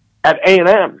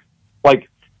A&M, like,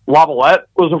 Lavalette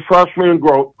was a freshman,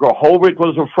 Grohovic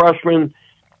was a freshman.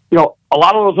 You know, a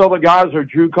lot of those other guys are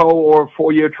JUCO or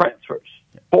four-year transfers,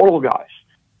 portal guys.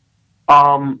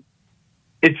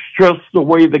 It's just the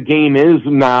way the game is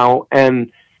now,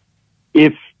 and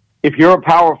if you're a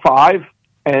Power 5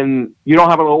 and you don't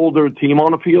have an older team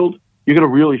on the field, you're going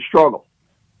to really struggle.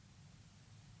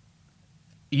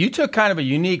 You took kind of a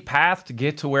unique path to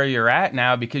get to where you're at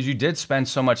now because you did spend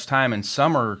so much time in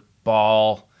summer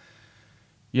ball.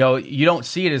 You know, you don't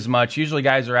see it as much. Usually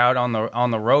guys are out on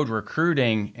the road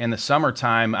recruiting in the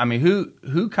summertime. I mean,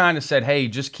 who kind of said, hey,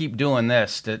 just keep doing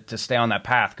this to stay on that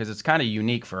path? Because it's kind of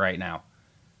unique for right now.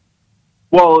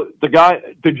 Well, the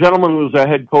gentleman who was the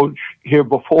head coach here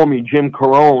before me, Jim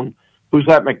Carone, who's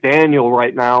at McDaniel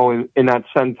right now in that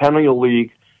Centennial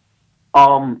League,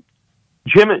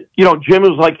 Jim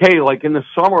is like, hey, like in the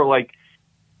summer, like,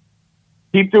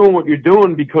 keep doing what you're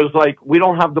doing because, like, we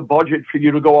don't have the budget for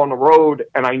you to go on the road,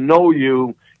 and I know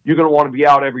you're going to want to be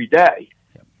out every day.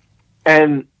 Yep.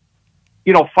 And,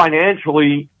 you know,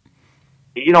 financially,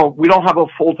 you know, we don't have a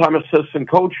full-time assistant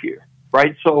coach here,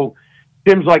 right? So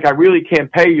Jim's like, I really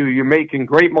can't pay you. You're making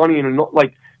great money, and,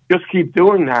 like, just keep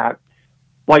doing that.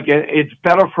 Like, it's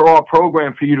better for our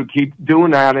program for you to keep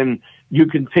doing that, and you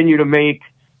continue to make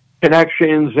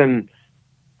connections. And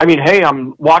I mean, hey,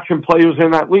 I'm watching players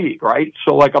in that league, right?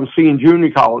 So, like, I'm seeing junior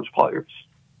college players,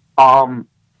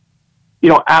 you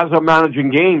know, as I'm managing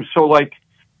games. So, like,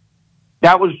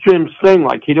 that was Jim's thing.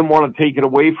 Like, he didn't want to take it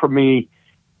away from me,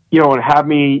 you know, and have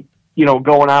me, you know,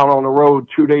 going out on the road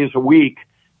 2 days a week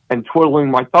and twiddling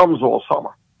my thumbs all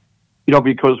summer, you know,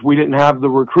 because we didn't have the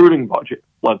recruiting budget,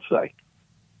 let's say.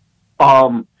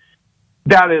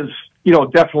 That is, you know,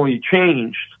 definitely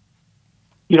changed.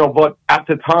 You know, but at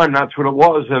the time, that's what it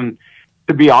was. And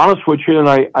to be honest with you, and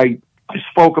I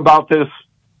spoke about this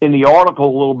in the article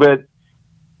a little bit,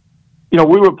 you know,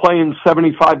 we were playing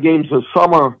 75 games this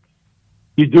summer.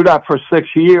 You do that for 6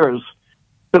 years,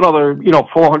 another, you know,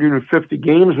 450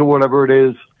 games or whatever it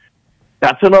is.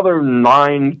 That's another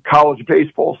 9 college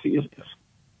baseball seasons.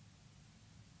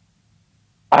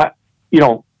 You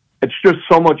know, it's just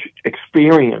so much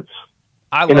experience.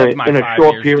 I loved my 5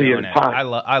 short years period doing of it.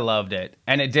 time. I loved it.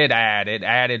 And it did add. It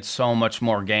added so much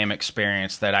more game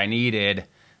experience that I needed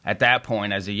at that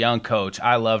point as a young coach.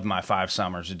 I loved my 5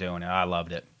 summers of doing it. I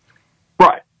loved it.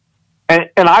 Right. And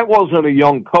I wasn't a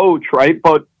young coach, right?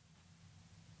 But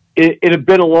it had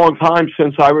been a long time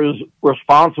since I was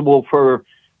responsible for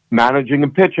managing a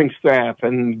pitching staff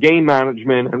and game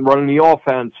management and running the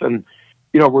offense and,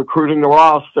 you know, recruiting the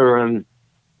roster and,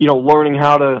 you know, learning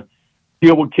how to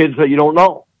deal with kids that you don't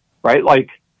know, right? Like,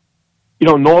 you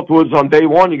know, Northwoods on day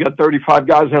one, you got 35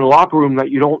 guys in a locker room that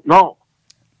you don't know.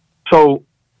 So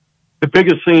the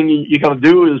biggest thing you got to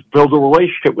do is build a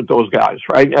relationship with those guys,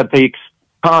 right? That takes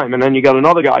time. And then you got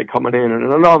another guy coming in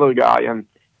and another guy. And,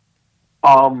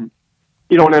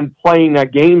 you know, and then playing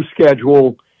that game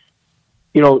schedule,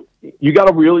 you know, you got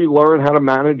to really learn how to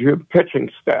manage your pitching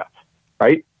staff,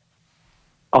 right?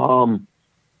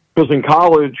 Because in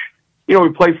college, you know,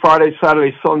 we play Friday,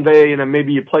 Saturday, Sunday, and then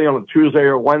maybe you play on a Tuesday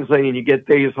or Wednesday and you get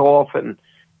days off and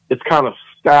it's kind of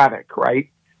static, right?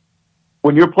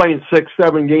 When you're playing 6,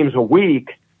 7 games a week,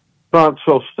 it's not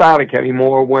so static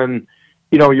anymore when,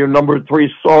 you know, your number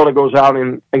 3 starter goes out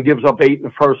and gives up 8 in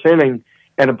the first inning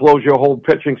and it blows your whole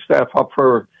pitching staff up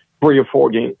for 3 or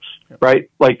 4 games, right?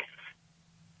 Like,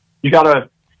 you gotta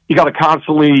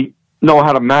constantly know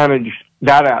how to manage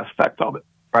that aspect of it,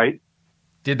 right?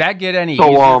 Did that get any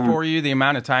easier for you, the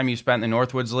amount of time you spent in the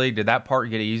Northwoods League? Did that part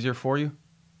get easier for you?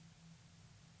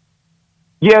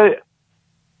 Yeah,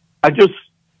 I just,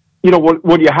 you know,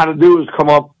 what you had to do is come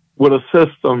up with a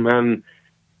system and,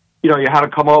 you know, you had to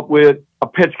come up with a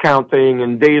pitch counting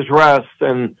and days rest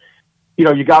and, you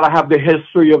know, you got to have the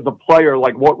history of the player.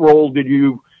 Like, what role did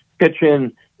you pitch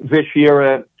in this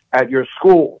year at your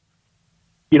school?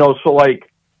 You know, so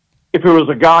like, if it was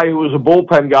a guy who was a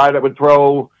bullpen guy that would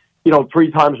throw, you know, 3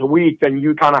 times a week, then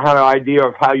you kind of had an idea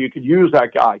of how you could use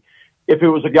that guy. If it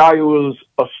was a guy who was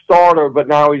a starter, but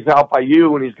now he's out by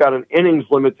you and he's got an innings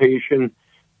limitation,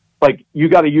 like, you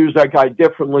got to use that guy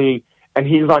differently, and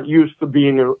he's not used to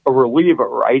being a reliever,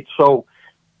 right? So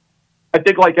I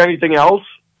think like anything else,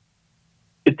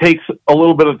 it takes a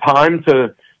little bit of time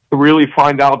to to really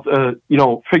find out,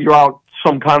 figure out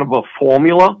some kind of a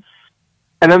formula.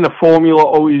 And then the formula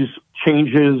always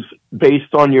changes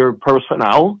based on your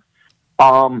personnel.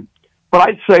 But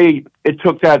I'd say it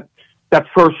took that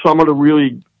first summer to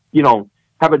really,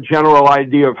 have a general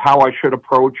idea of how I should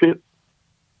approach it.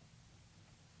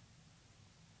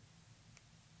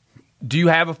 Do you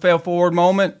have a fail forward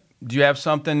moment? Do you have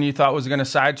something you thought was going to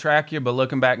sidetrack you, but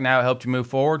looking back now, it helped you move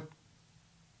forward?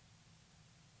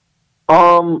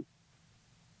 I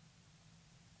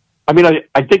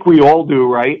think we all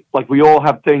do, right? Like, we all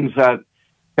have things that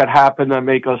happen that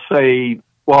make us say,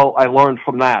 well, I learned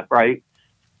from that, right?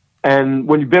 And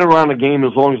when you've been around the game,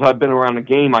 as long as I've been around the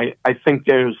game, I think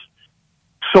there's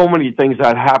so many things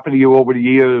that happen to you over the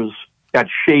years that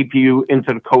shape you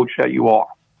into the coach that you are.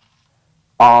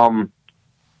 And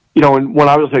when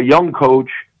I was a young coach,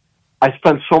 I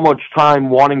spent so much time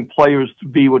wanting players to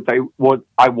be what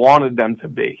I wanted them to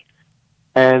be.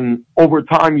 And over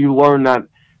time, you learn that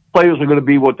players are going to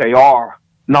be what they are,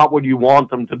 not what you want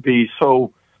them to be.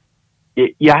 So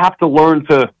you have to learn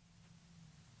to,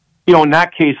 in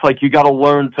that case, like, you got to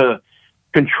learn to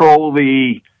control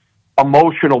the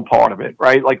emotional part of it,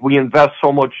 right? Like, we invest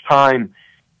so much time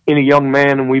in a young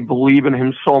man and we believe in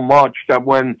him so much that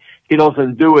when he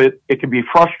doesn't do it, it can be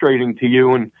frustrating to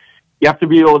you. And you have to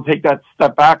be able to take that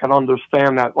step back and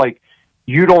understand that, like,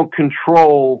 you don't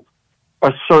control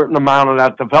a certain amount of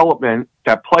that development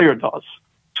that player does.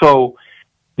 So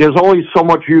there's only so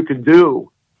much you can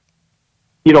do,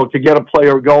 to get a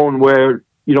player going where,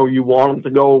 you want him to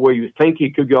go where you think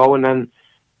he could go. And then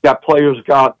that player's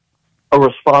got a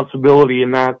responsibility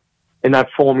in that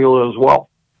formula as well.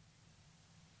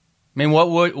 I mean,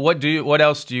 what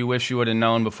else do you wish you would have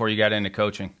known before you got into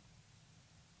coaching?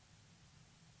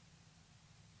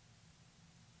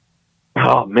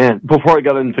 Oh man, before I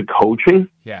got into coaching?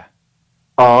 Yeah.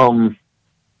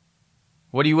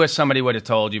 What do you wish somebody would have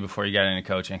told you before you got into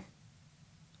coaching?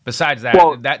 Besides that,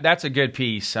 well, that's a good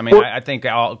piece. I mean, I think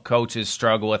all coaches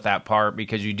struggle with that part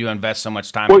because you do invest so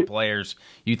much time in players.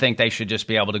 You think they should just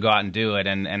be able to go out and do it,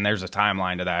 and there's a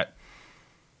timeline to that.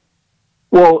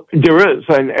 Well, there is,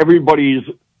 and everybody's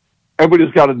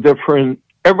got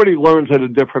everybody learns at a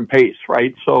different pace,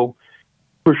 right? So,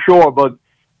 for sure, but,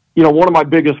 one of my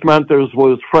biggest mentors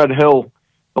was Fred Hill,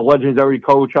 the legendary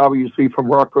coach, obviously, from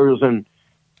Rutgers, and,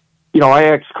 I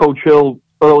asked Coach Hill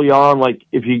early on, like,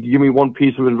 if you give me one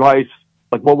piece of advice,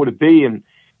 like, what would it be? And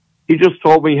he just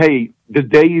told me, hey, the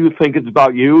day you think it's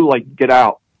about you, like, get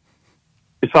out.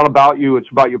 It's not about you, it's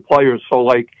about your players. So,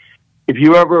 like, if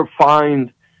you ever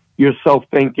find yourself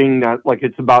thinking that, like,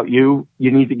 it's about you,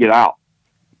 you need to get out.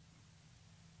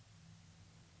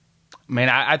 I mean,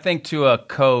 I think to a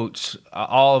coach,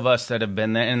 all of us that have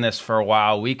been in this for a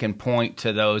while, we can point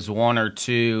to those one or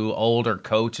two older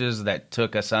coaches that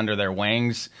took us under their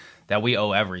wings that we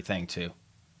owe everything to.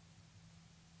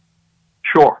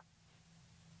 Sure.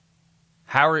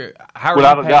 How are you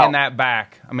paying that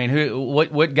back? I mean,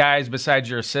 what guys besides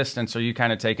your assistants are you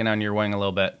kind of taking under your wing a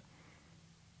little bit?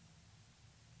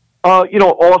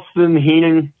 Austin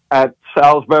Heenan at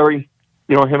Salisbury,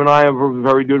 him and I have a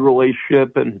very good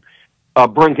relationship, and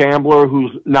Brink Ambler,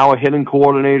 who's now a hitting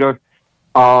coordinator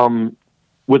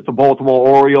with the Baltimore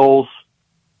Orioles.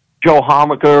 Joe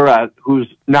Homaker, who's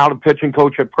now the pitching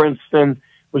coach at Princeton,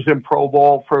 was in Pro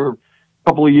Bowl for a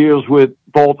couple of years with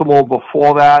Baltimore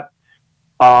before that.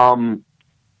 Devin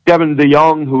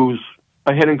DeYoung, who's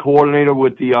a hitting coordinator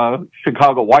with the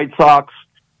Chicago White Sox.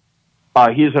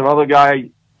 He's another guy,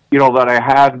 that I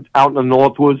had out in the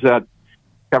Northwoods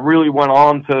that really went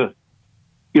on to,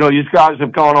 these guys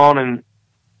have gone on and,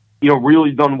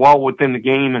 really done well within the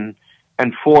game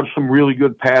and forged some really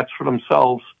good paths for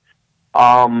themselves.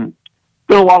 Been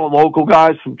a lot of local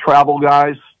guys, some travel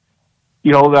guys,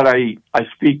 that I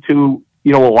speak to,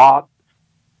 a lot.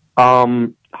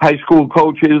 High school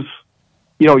coaches,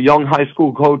 young high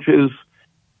school coaches,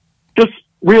 just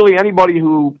really anybody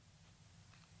who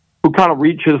kind of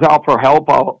reaches out for help.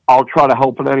 I'll try to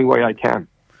help in any way I can,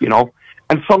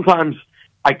 and sometimes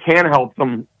I can help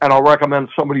them and I'll recommend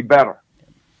somebody better,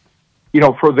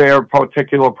 for their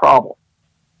particular problem.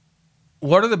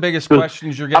 What are the biggest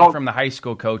questions you're getting from the high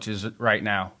school coaches right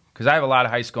now? Because I have a lot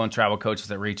of high school and travel coaches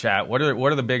that reach out. What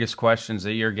are the biggest questions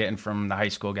that you're getting from the high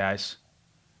school guys?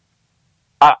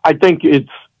 I think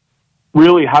it's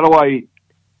really how do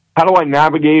I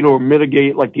navigate or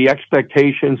mitigate, like, the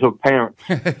expectations of parents?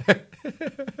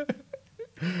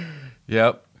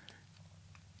 Yep.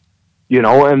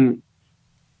 And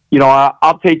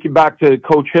I'll take you back to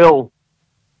Coach Hill.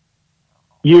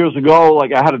 Years ago,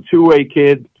 like, I had a two-way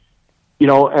kid,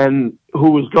 and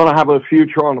who was going to have a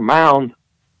future on the mound.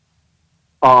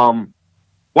 wound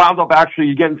up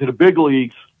actually getting to the big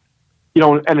leagues, you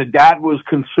know, and the dad was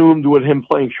consumed with him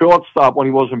playing shortstop when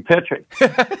he wasn't pitching.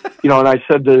 You know, and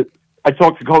I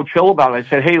talked to Coach Hill about it. I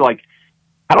said, hey, like,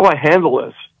 how do I handle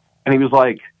this? And he was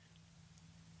like,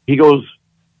 he goes,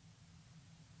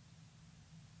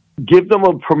 give them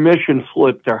a permission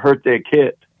slip to hurt their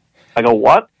kid. I go,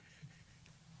 what?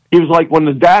 He was like, when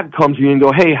the dad comes to you and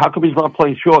go, hey, how come he's not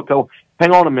playing short? Go,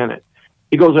 hang on a minute.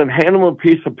 He goes, and hand him a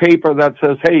piece of paper that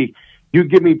says, hey, you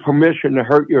give me permission to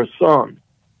hurt your son.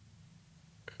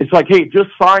 It's like, hey, just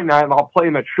sign that and I'll play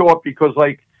him at short because,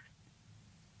 like,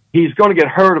 he's going to get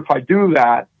hurt if I do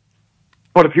that.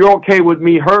 But if you're okay with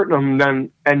me hurting him,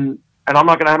 then, and I'm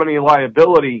not going to have any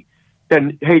liability,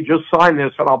 then, hey, just sign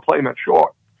this and I'll play him at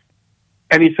short.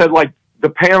 And he said, like, the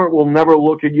parent will never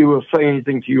look at you or say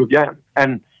anything to you again.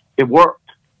 And it worked.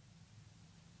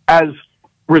 As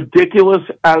ridiculous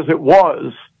as it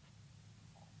was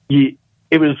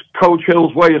Coach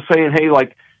Hill's way of saying, hey,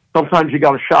 like, sometimes you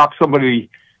got to shock somebody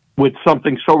with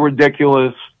something so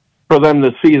ridiculous for them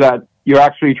to see that you're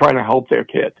actually trying to help their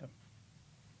kid.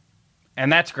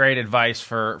 And that's great advice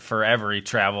for every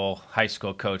travel high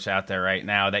school coach out there right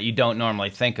now that you don't normally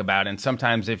think about. And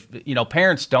sometimes if, you know,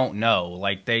 parents don't know,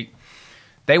 like they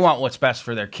want what's best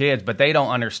for their kids, but they don't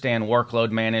understand workload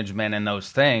management and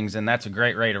those things. And that's a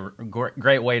great way to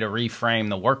reframe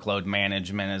the workload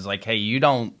management is like, hey, you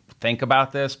don't think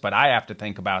about this, but I have to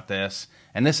think about this.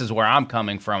 And this is where I'm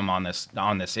coming from on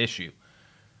this issue.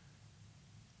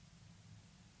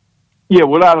 Yeah,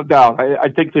 without a doubt. I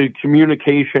think the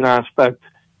communication aspect,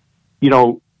 you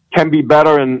know, can be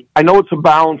better. And I know it's a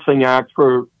balancing act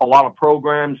for a lot of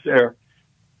programs. They're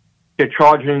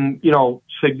charging, you know,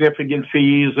 significant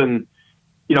fees and,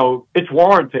 you know, it's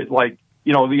warranted. Like,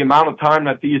 you know, the amount of time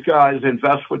that these guys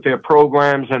invest with their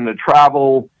programs and the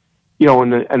travel, you know,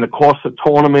 and the cost of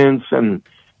tournaments and,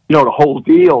 you know, the whole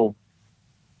deal.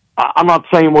 I'm not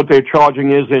saying what they're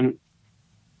charging isn't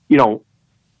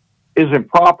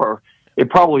proper. It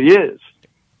probably is.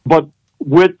 But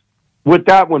with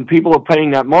that, when people are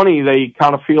paying that money, they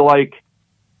kind of feel like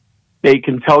they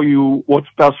can tell you what's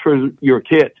best for your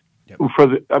kid, yep. for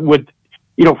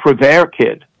their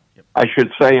kid, yep. I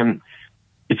should say. And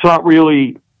it's not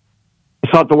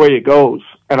the way it goes.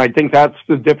 And I think that's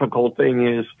the difficult thing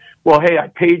is, well, hey, I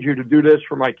paid you to do this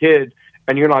for my kid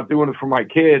and you're not doing it for my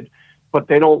kid, but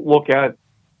they don't look at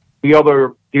the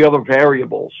other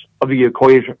variables of the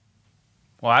equation.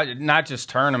 Well, not just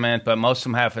tournament, but most of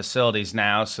them have facilities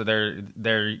now, so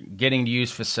they're getting to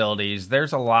use facilities.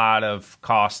 There's a lot of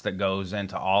cost that goes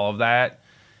into all of that,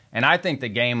 and I think the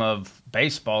game of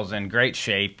baseball's in great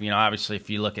shape. You know, obviously, if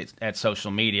you look at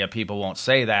social media, people won't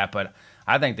say that, but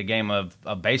I think the game of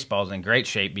baseball's in great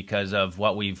shape because of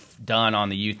what we've done on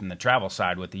the youth and the travel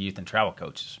side with the youth and travel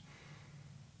coaches.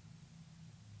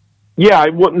 Yeah, I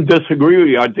wouldn't disagree with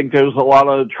you. I think there's a lot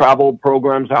of travel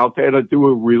programs out there that do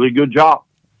a really good job.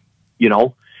 You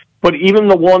know, but even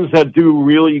the ones that do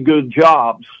really good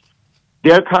jobs,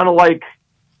 they're kind of like,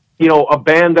 you know, a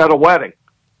band at a wedding.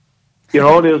 You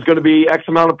know, there's going to be X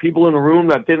amount of people in the room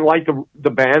that didn't like the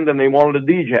band and they wanted a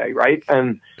DJ, right?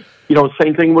 And, you know,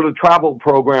 same thing with a travel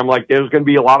program. Like there's going to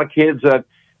be a lot of kids that,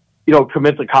 you know,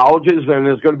 commit to colleges and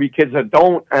there's going to be kids that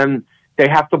don't and they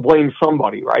have to blame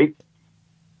somebody, right?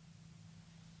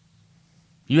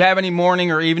 You have any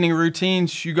morning or evening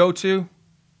routines you go to?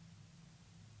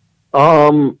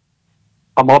 I'm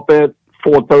up at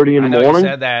 4:30 in the morning.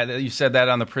 You said that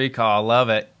on the pre-call. I love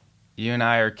it. You and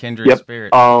I are kindred yep.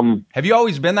 spirits. Have you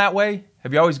always been that way?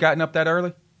 Have you always gotten up that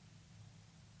early?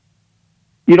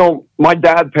 You know, my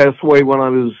dad passed away when I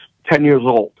was 10 years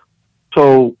old.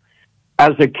 So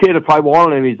as a kid, if I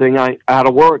wanted anything, I had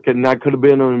to work, and that could have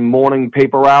been a morning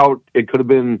paper route. It could have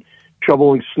been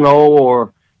shoveling snow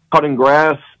or cutting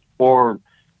grass or,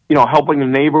 you know, helping a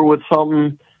neighbor with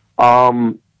something.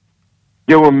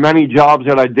 There were many jobs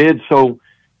that I did. So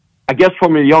I guess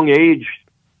from a young age,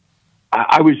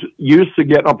 I was used to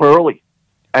getting up early.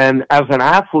 And as an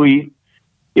athlete,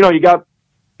 you know, you got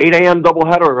 8 a.m.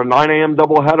 doubleheader or 9 a.m.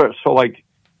 doubleheader. So, like,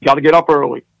 you got to get up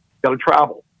early. You got to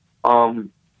travel.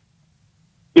 You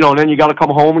know, and then you got to come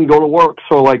home and go to work.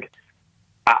 So, like,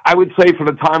 I would say for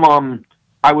the time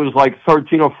I was like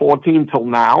 13 or 14 till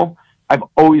now, I've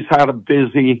always had a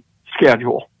busy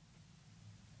schedule.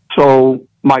 So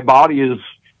my body is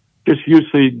just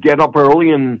used to get up early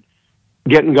and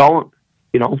getting going,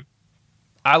 you know.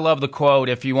 I love the quote,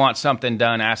 if you want something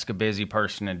done, ask a busy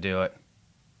person to do it.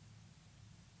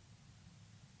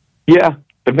 Yeah,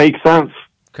 it makes sense.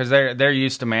 Because they're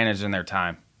used to managing their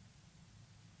time.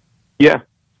 Yeah.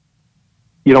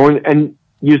 You know, and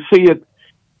you see it,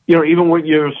 even with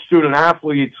your student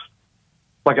athletes,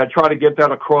 like I try to get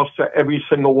that across to every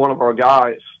single one of our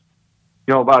guys,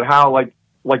 about how like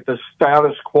the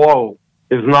status quo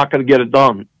is not going to get it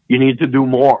done. You need to do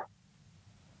more.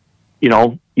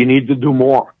 You need to do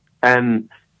more. And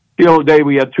the other day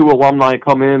we had 2 alumni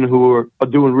come in who are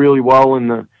doing really well in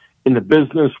the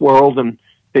business world, and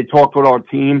they talked with our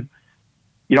team,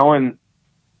 and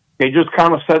they just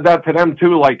kind of said that to them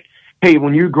too, like, hey,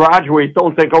 when you graduate,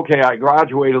 don't think, okay, I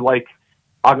graduated, like,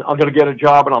 I'm going to get a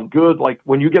job and I'm good. Like,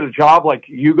 when you get a job, like,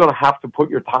 you're going to have to put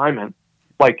your time in.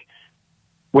 Like,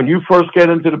 when you first get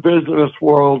into the business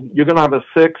world, you're going to have a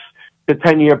 6 to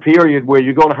 10 year period where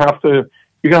you're going to have to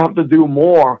do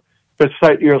more to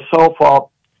set yourself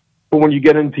up for when you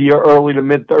get into your early to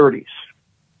mid 30s.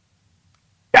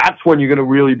 That's when you're going to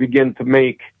really begin to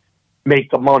make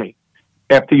the money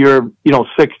after you're,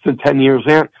 6 to 10 years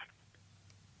in.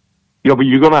 But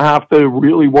you're going to have to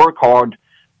really work hard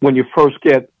when you first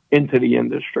get into the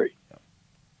industry.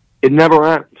 It never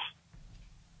ends.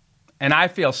 And I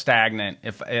feel stagnant.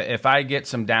 If I get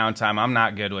some downtime, I'm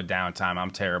not good with downtime.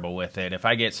 I'm terrible with it. If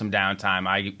I get some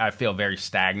downtime, I feel very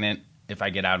stagnant if I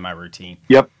get out of my routine.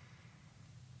 Yep.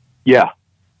 Yeah.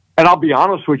 And I'll be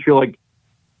honest with you, like,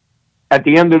 at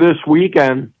the end of this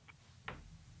weekend,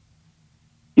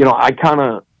 I kind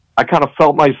of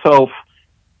felt myself,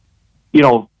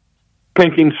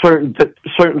 thinking certain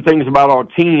things about our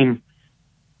team,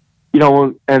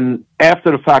 and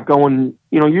after the fact going,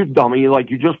 you dummy, like,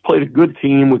 you just played a good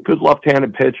team with good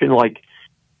left-handed pitching. Like,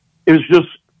 it was just,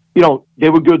 they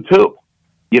were good too,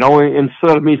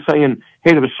 instead of me saying,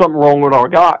 hey, there was something wrong with our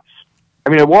guys. I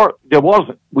mean, there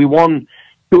wasn't. We won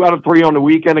 2 out of 3 on the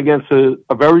weekend against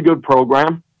a very good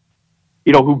program,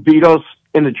 who beat us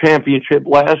in the championship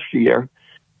last year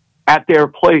at their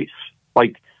place.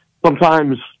 Like,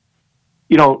 sometimes,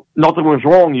 nothing was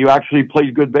wrong. You actually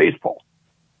played good baseball,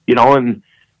 and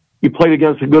you played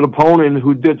against a good opponent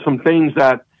who did some things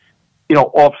that,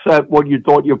 offset what you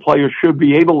thought your players should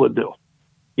be able to do,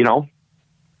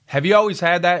 Have you always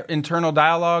had that internal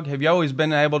dialogue? Have you always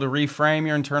been able to reframe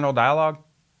your internal dialogue?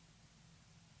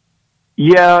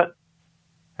 Yeah,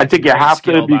 I think you have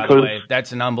to, because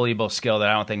that's an unbelievable skill that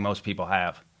I don't think most people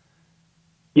have.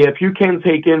 Yeah, if you can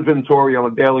take inventory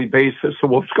on a daily basis of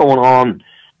what's going on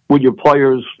with your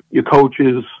players, your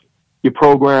coaches, your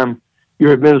program,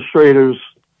 your administrators,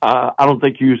 I don't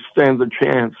think you stand a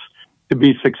chance to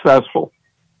be successful.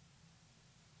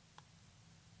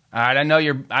 All right, I know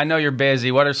you're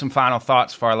busy. What are some final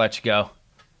thoughts before I let you go?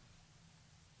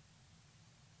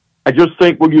 I just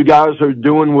think what you guys are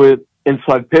doing with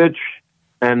Inside Pitch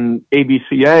and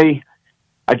ABCA,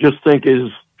 I just think is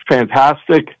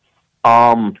fantastic.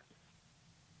 The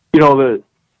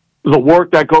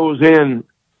work that goes in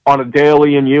on a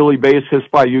daily and yearly basis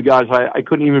by you guys, I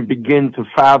couldn't even begin to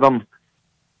fathom.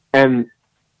 And,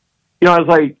 as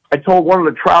I told one of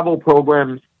the travel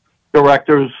program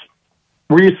directors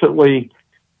recently,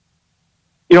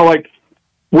 like,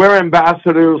 we're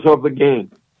ambassadors of the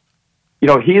game.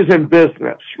 He's in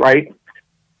business, right?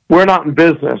 We're not in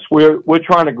business. We're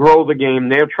trying to grow the game.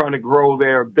 They're trying to grow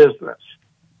their business.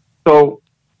 So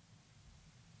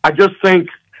I think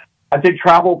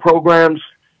travel programs,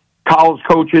 college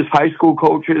coaches, high school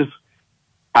coaches,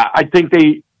 I think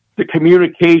the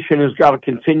communication has got to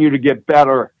continue to get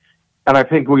better. And I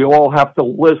think we all have to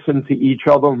listen to each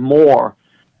other more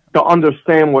to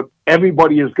understand what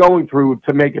everybody is going through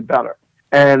to make it better.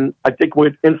 And I think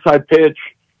with Inside Pitch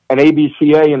and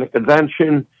ABCA and the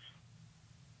convention,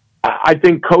 I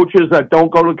think coaches that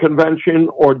don't go to convention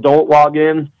or don't log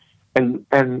in and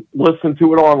listen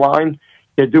to it online,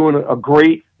 they're doing a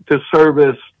great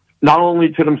disservice, not only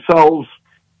to themselves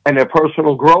and their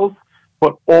personal growth,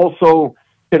 but also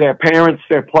to their parents,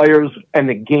 their players, and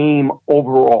the game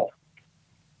overall.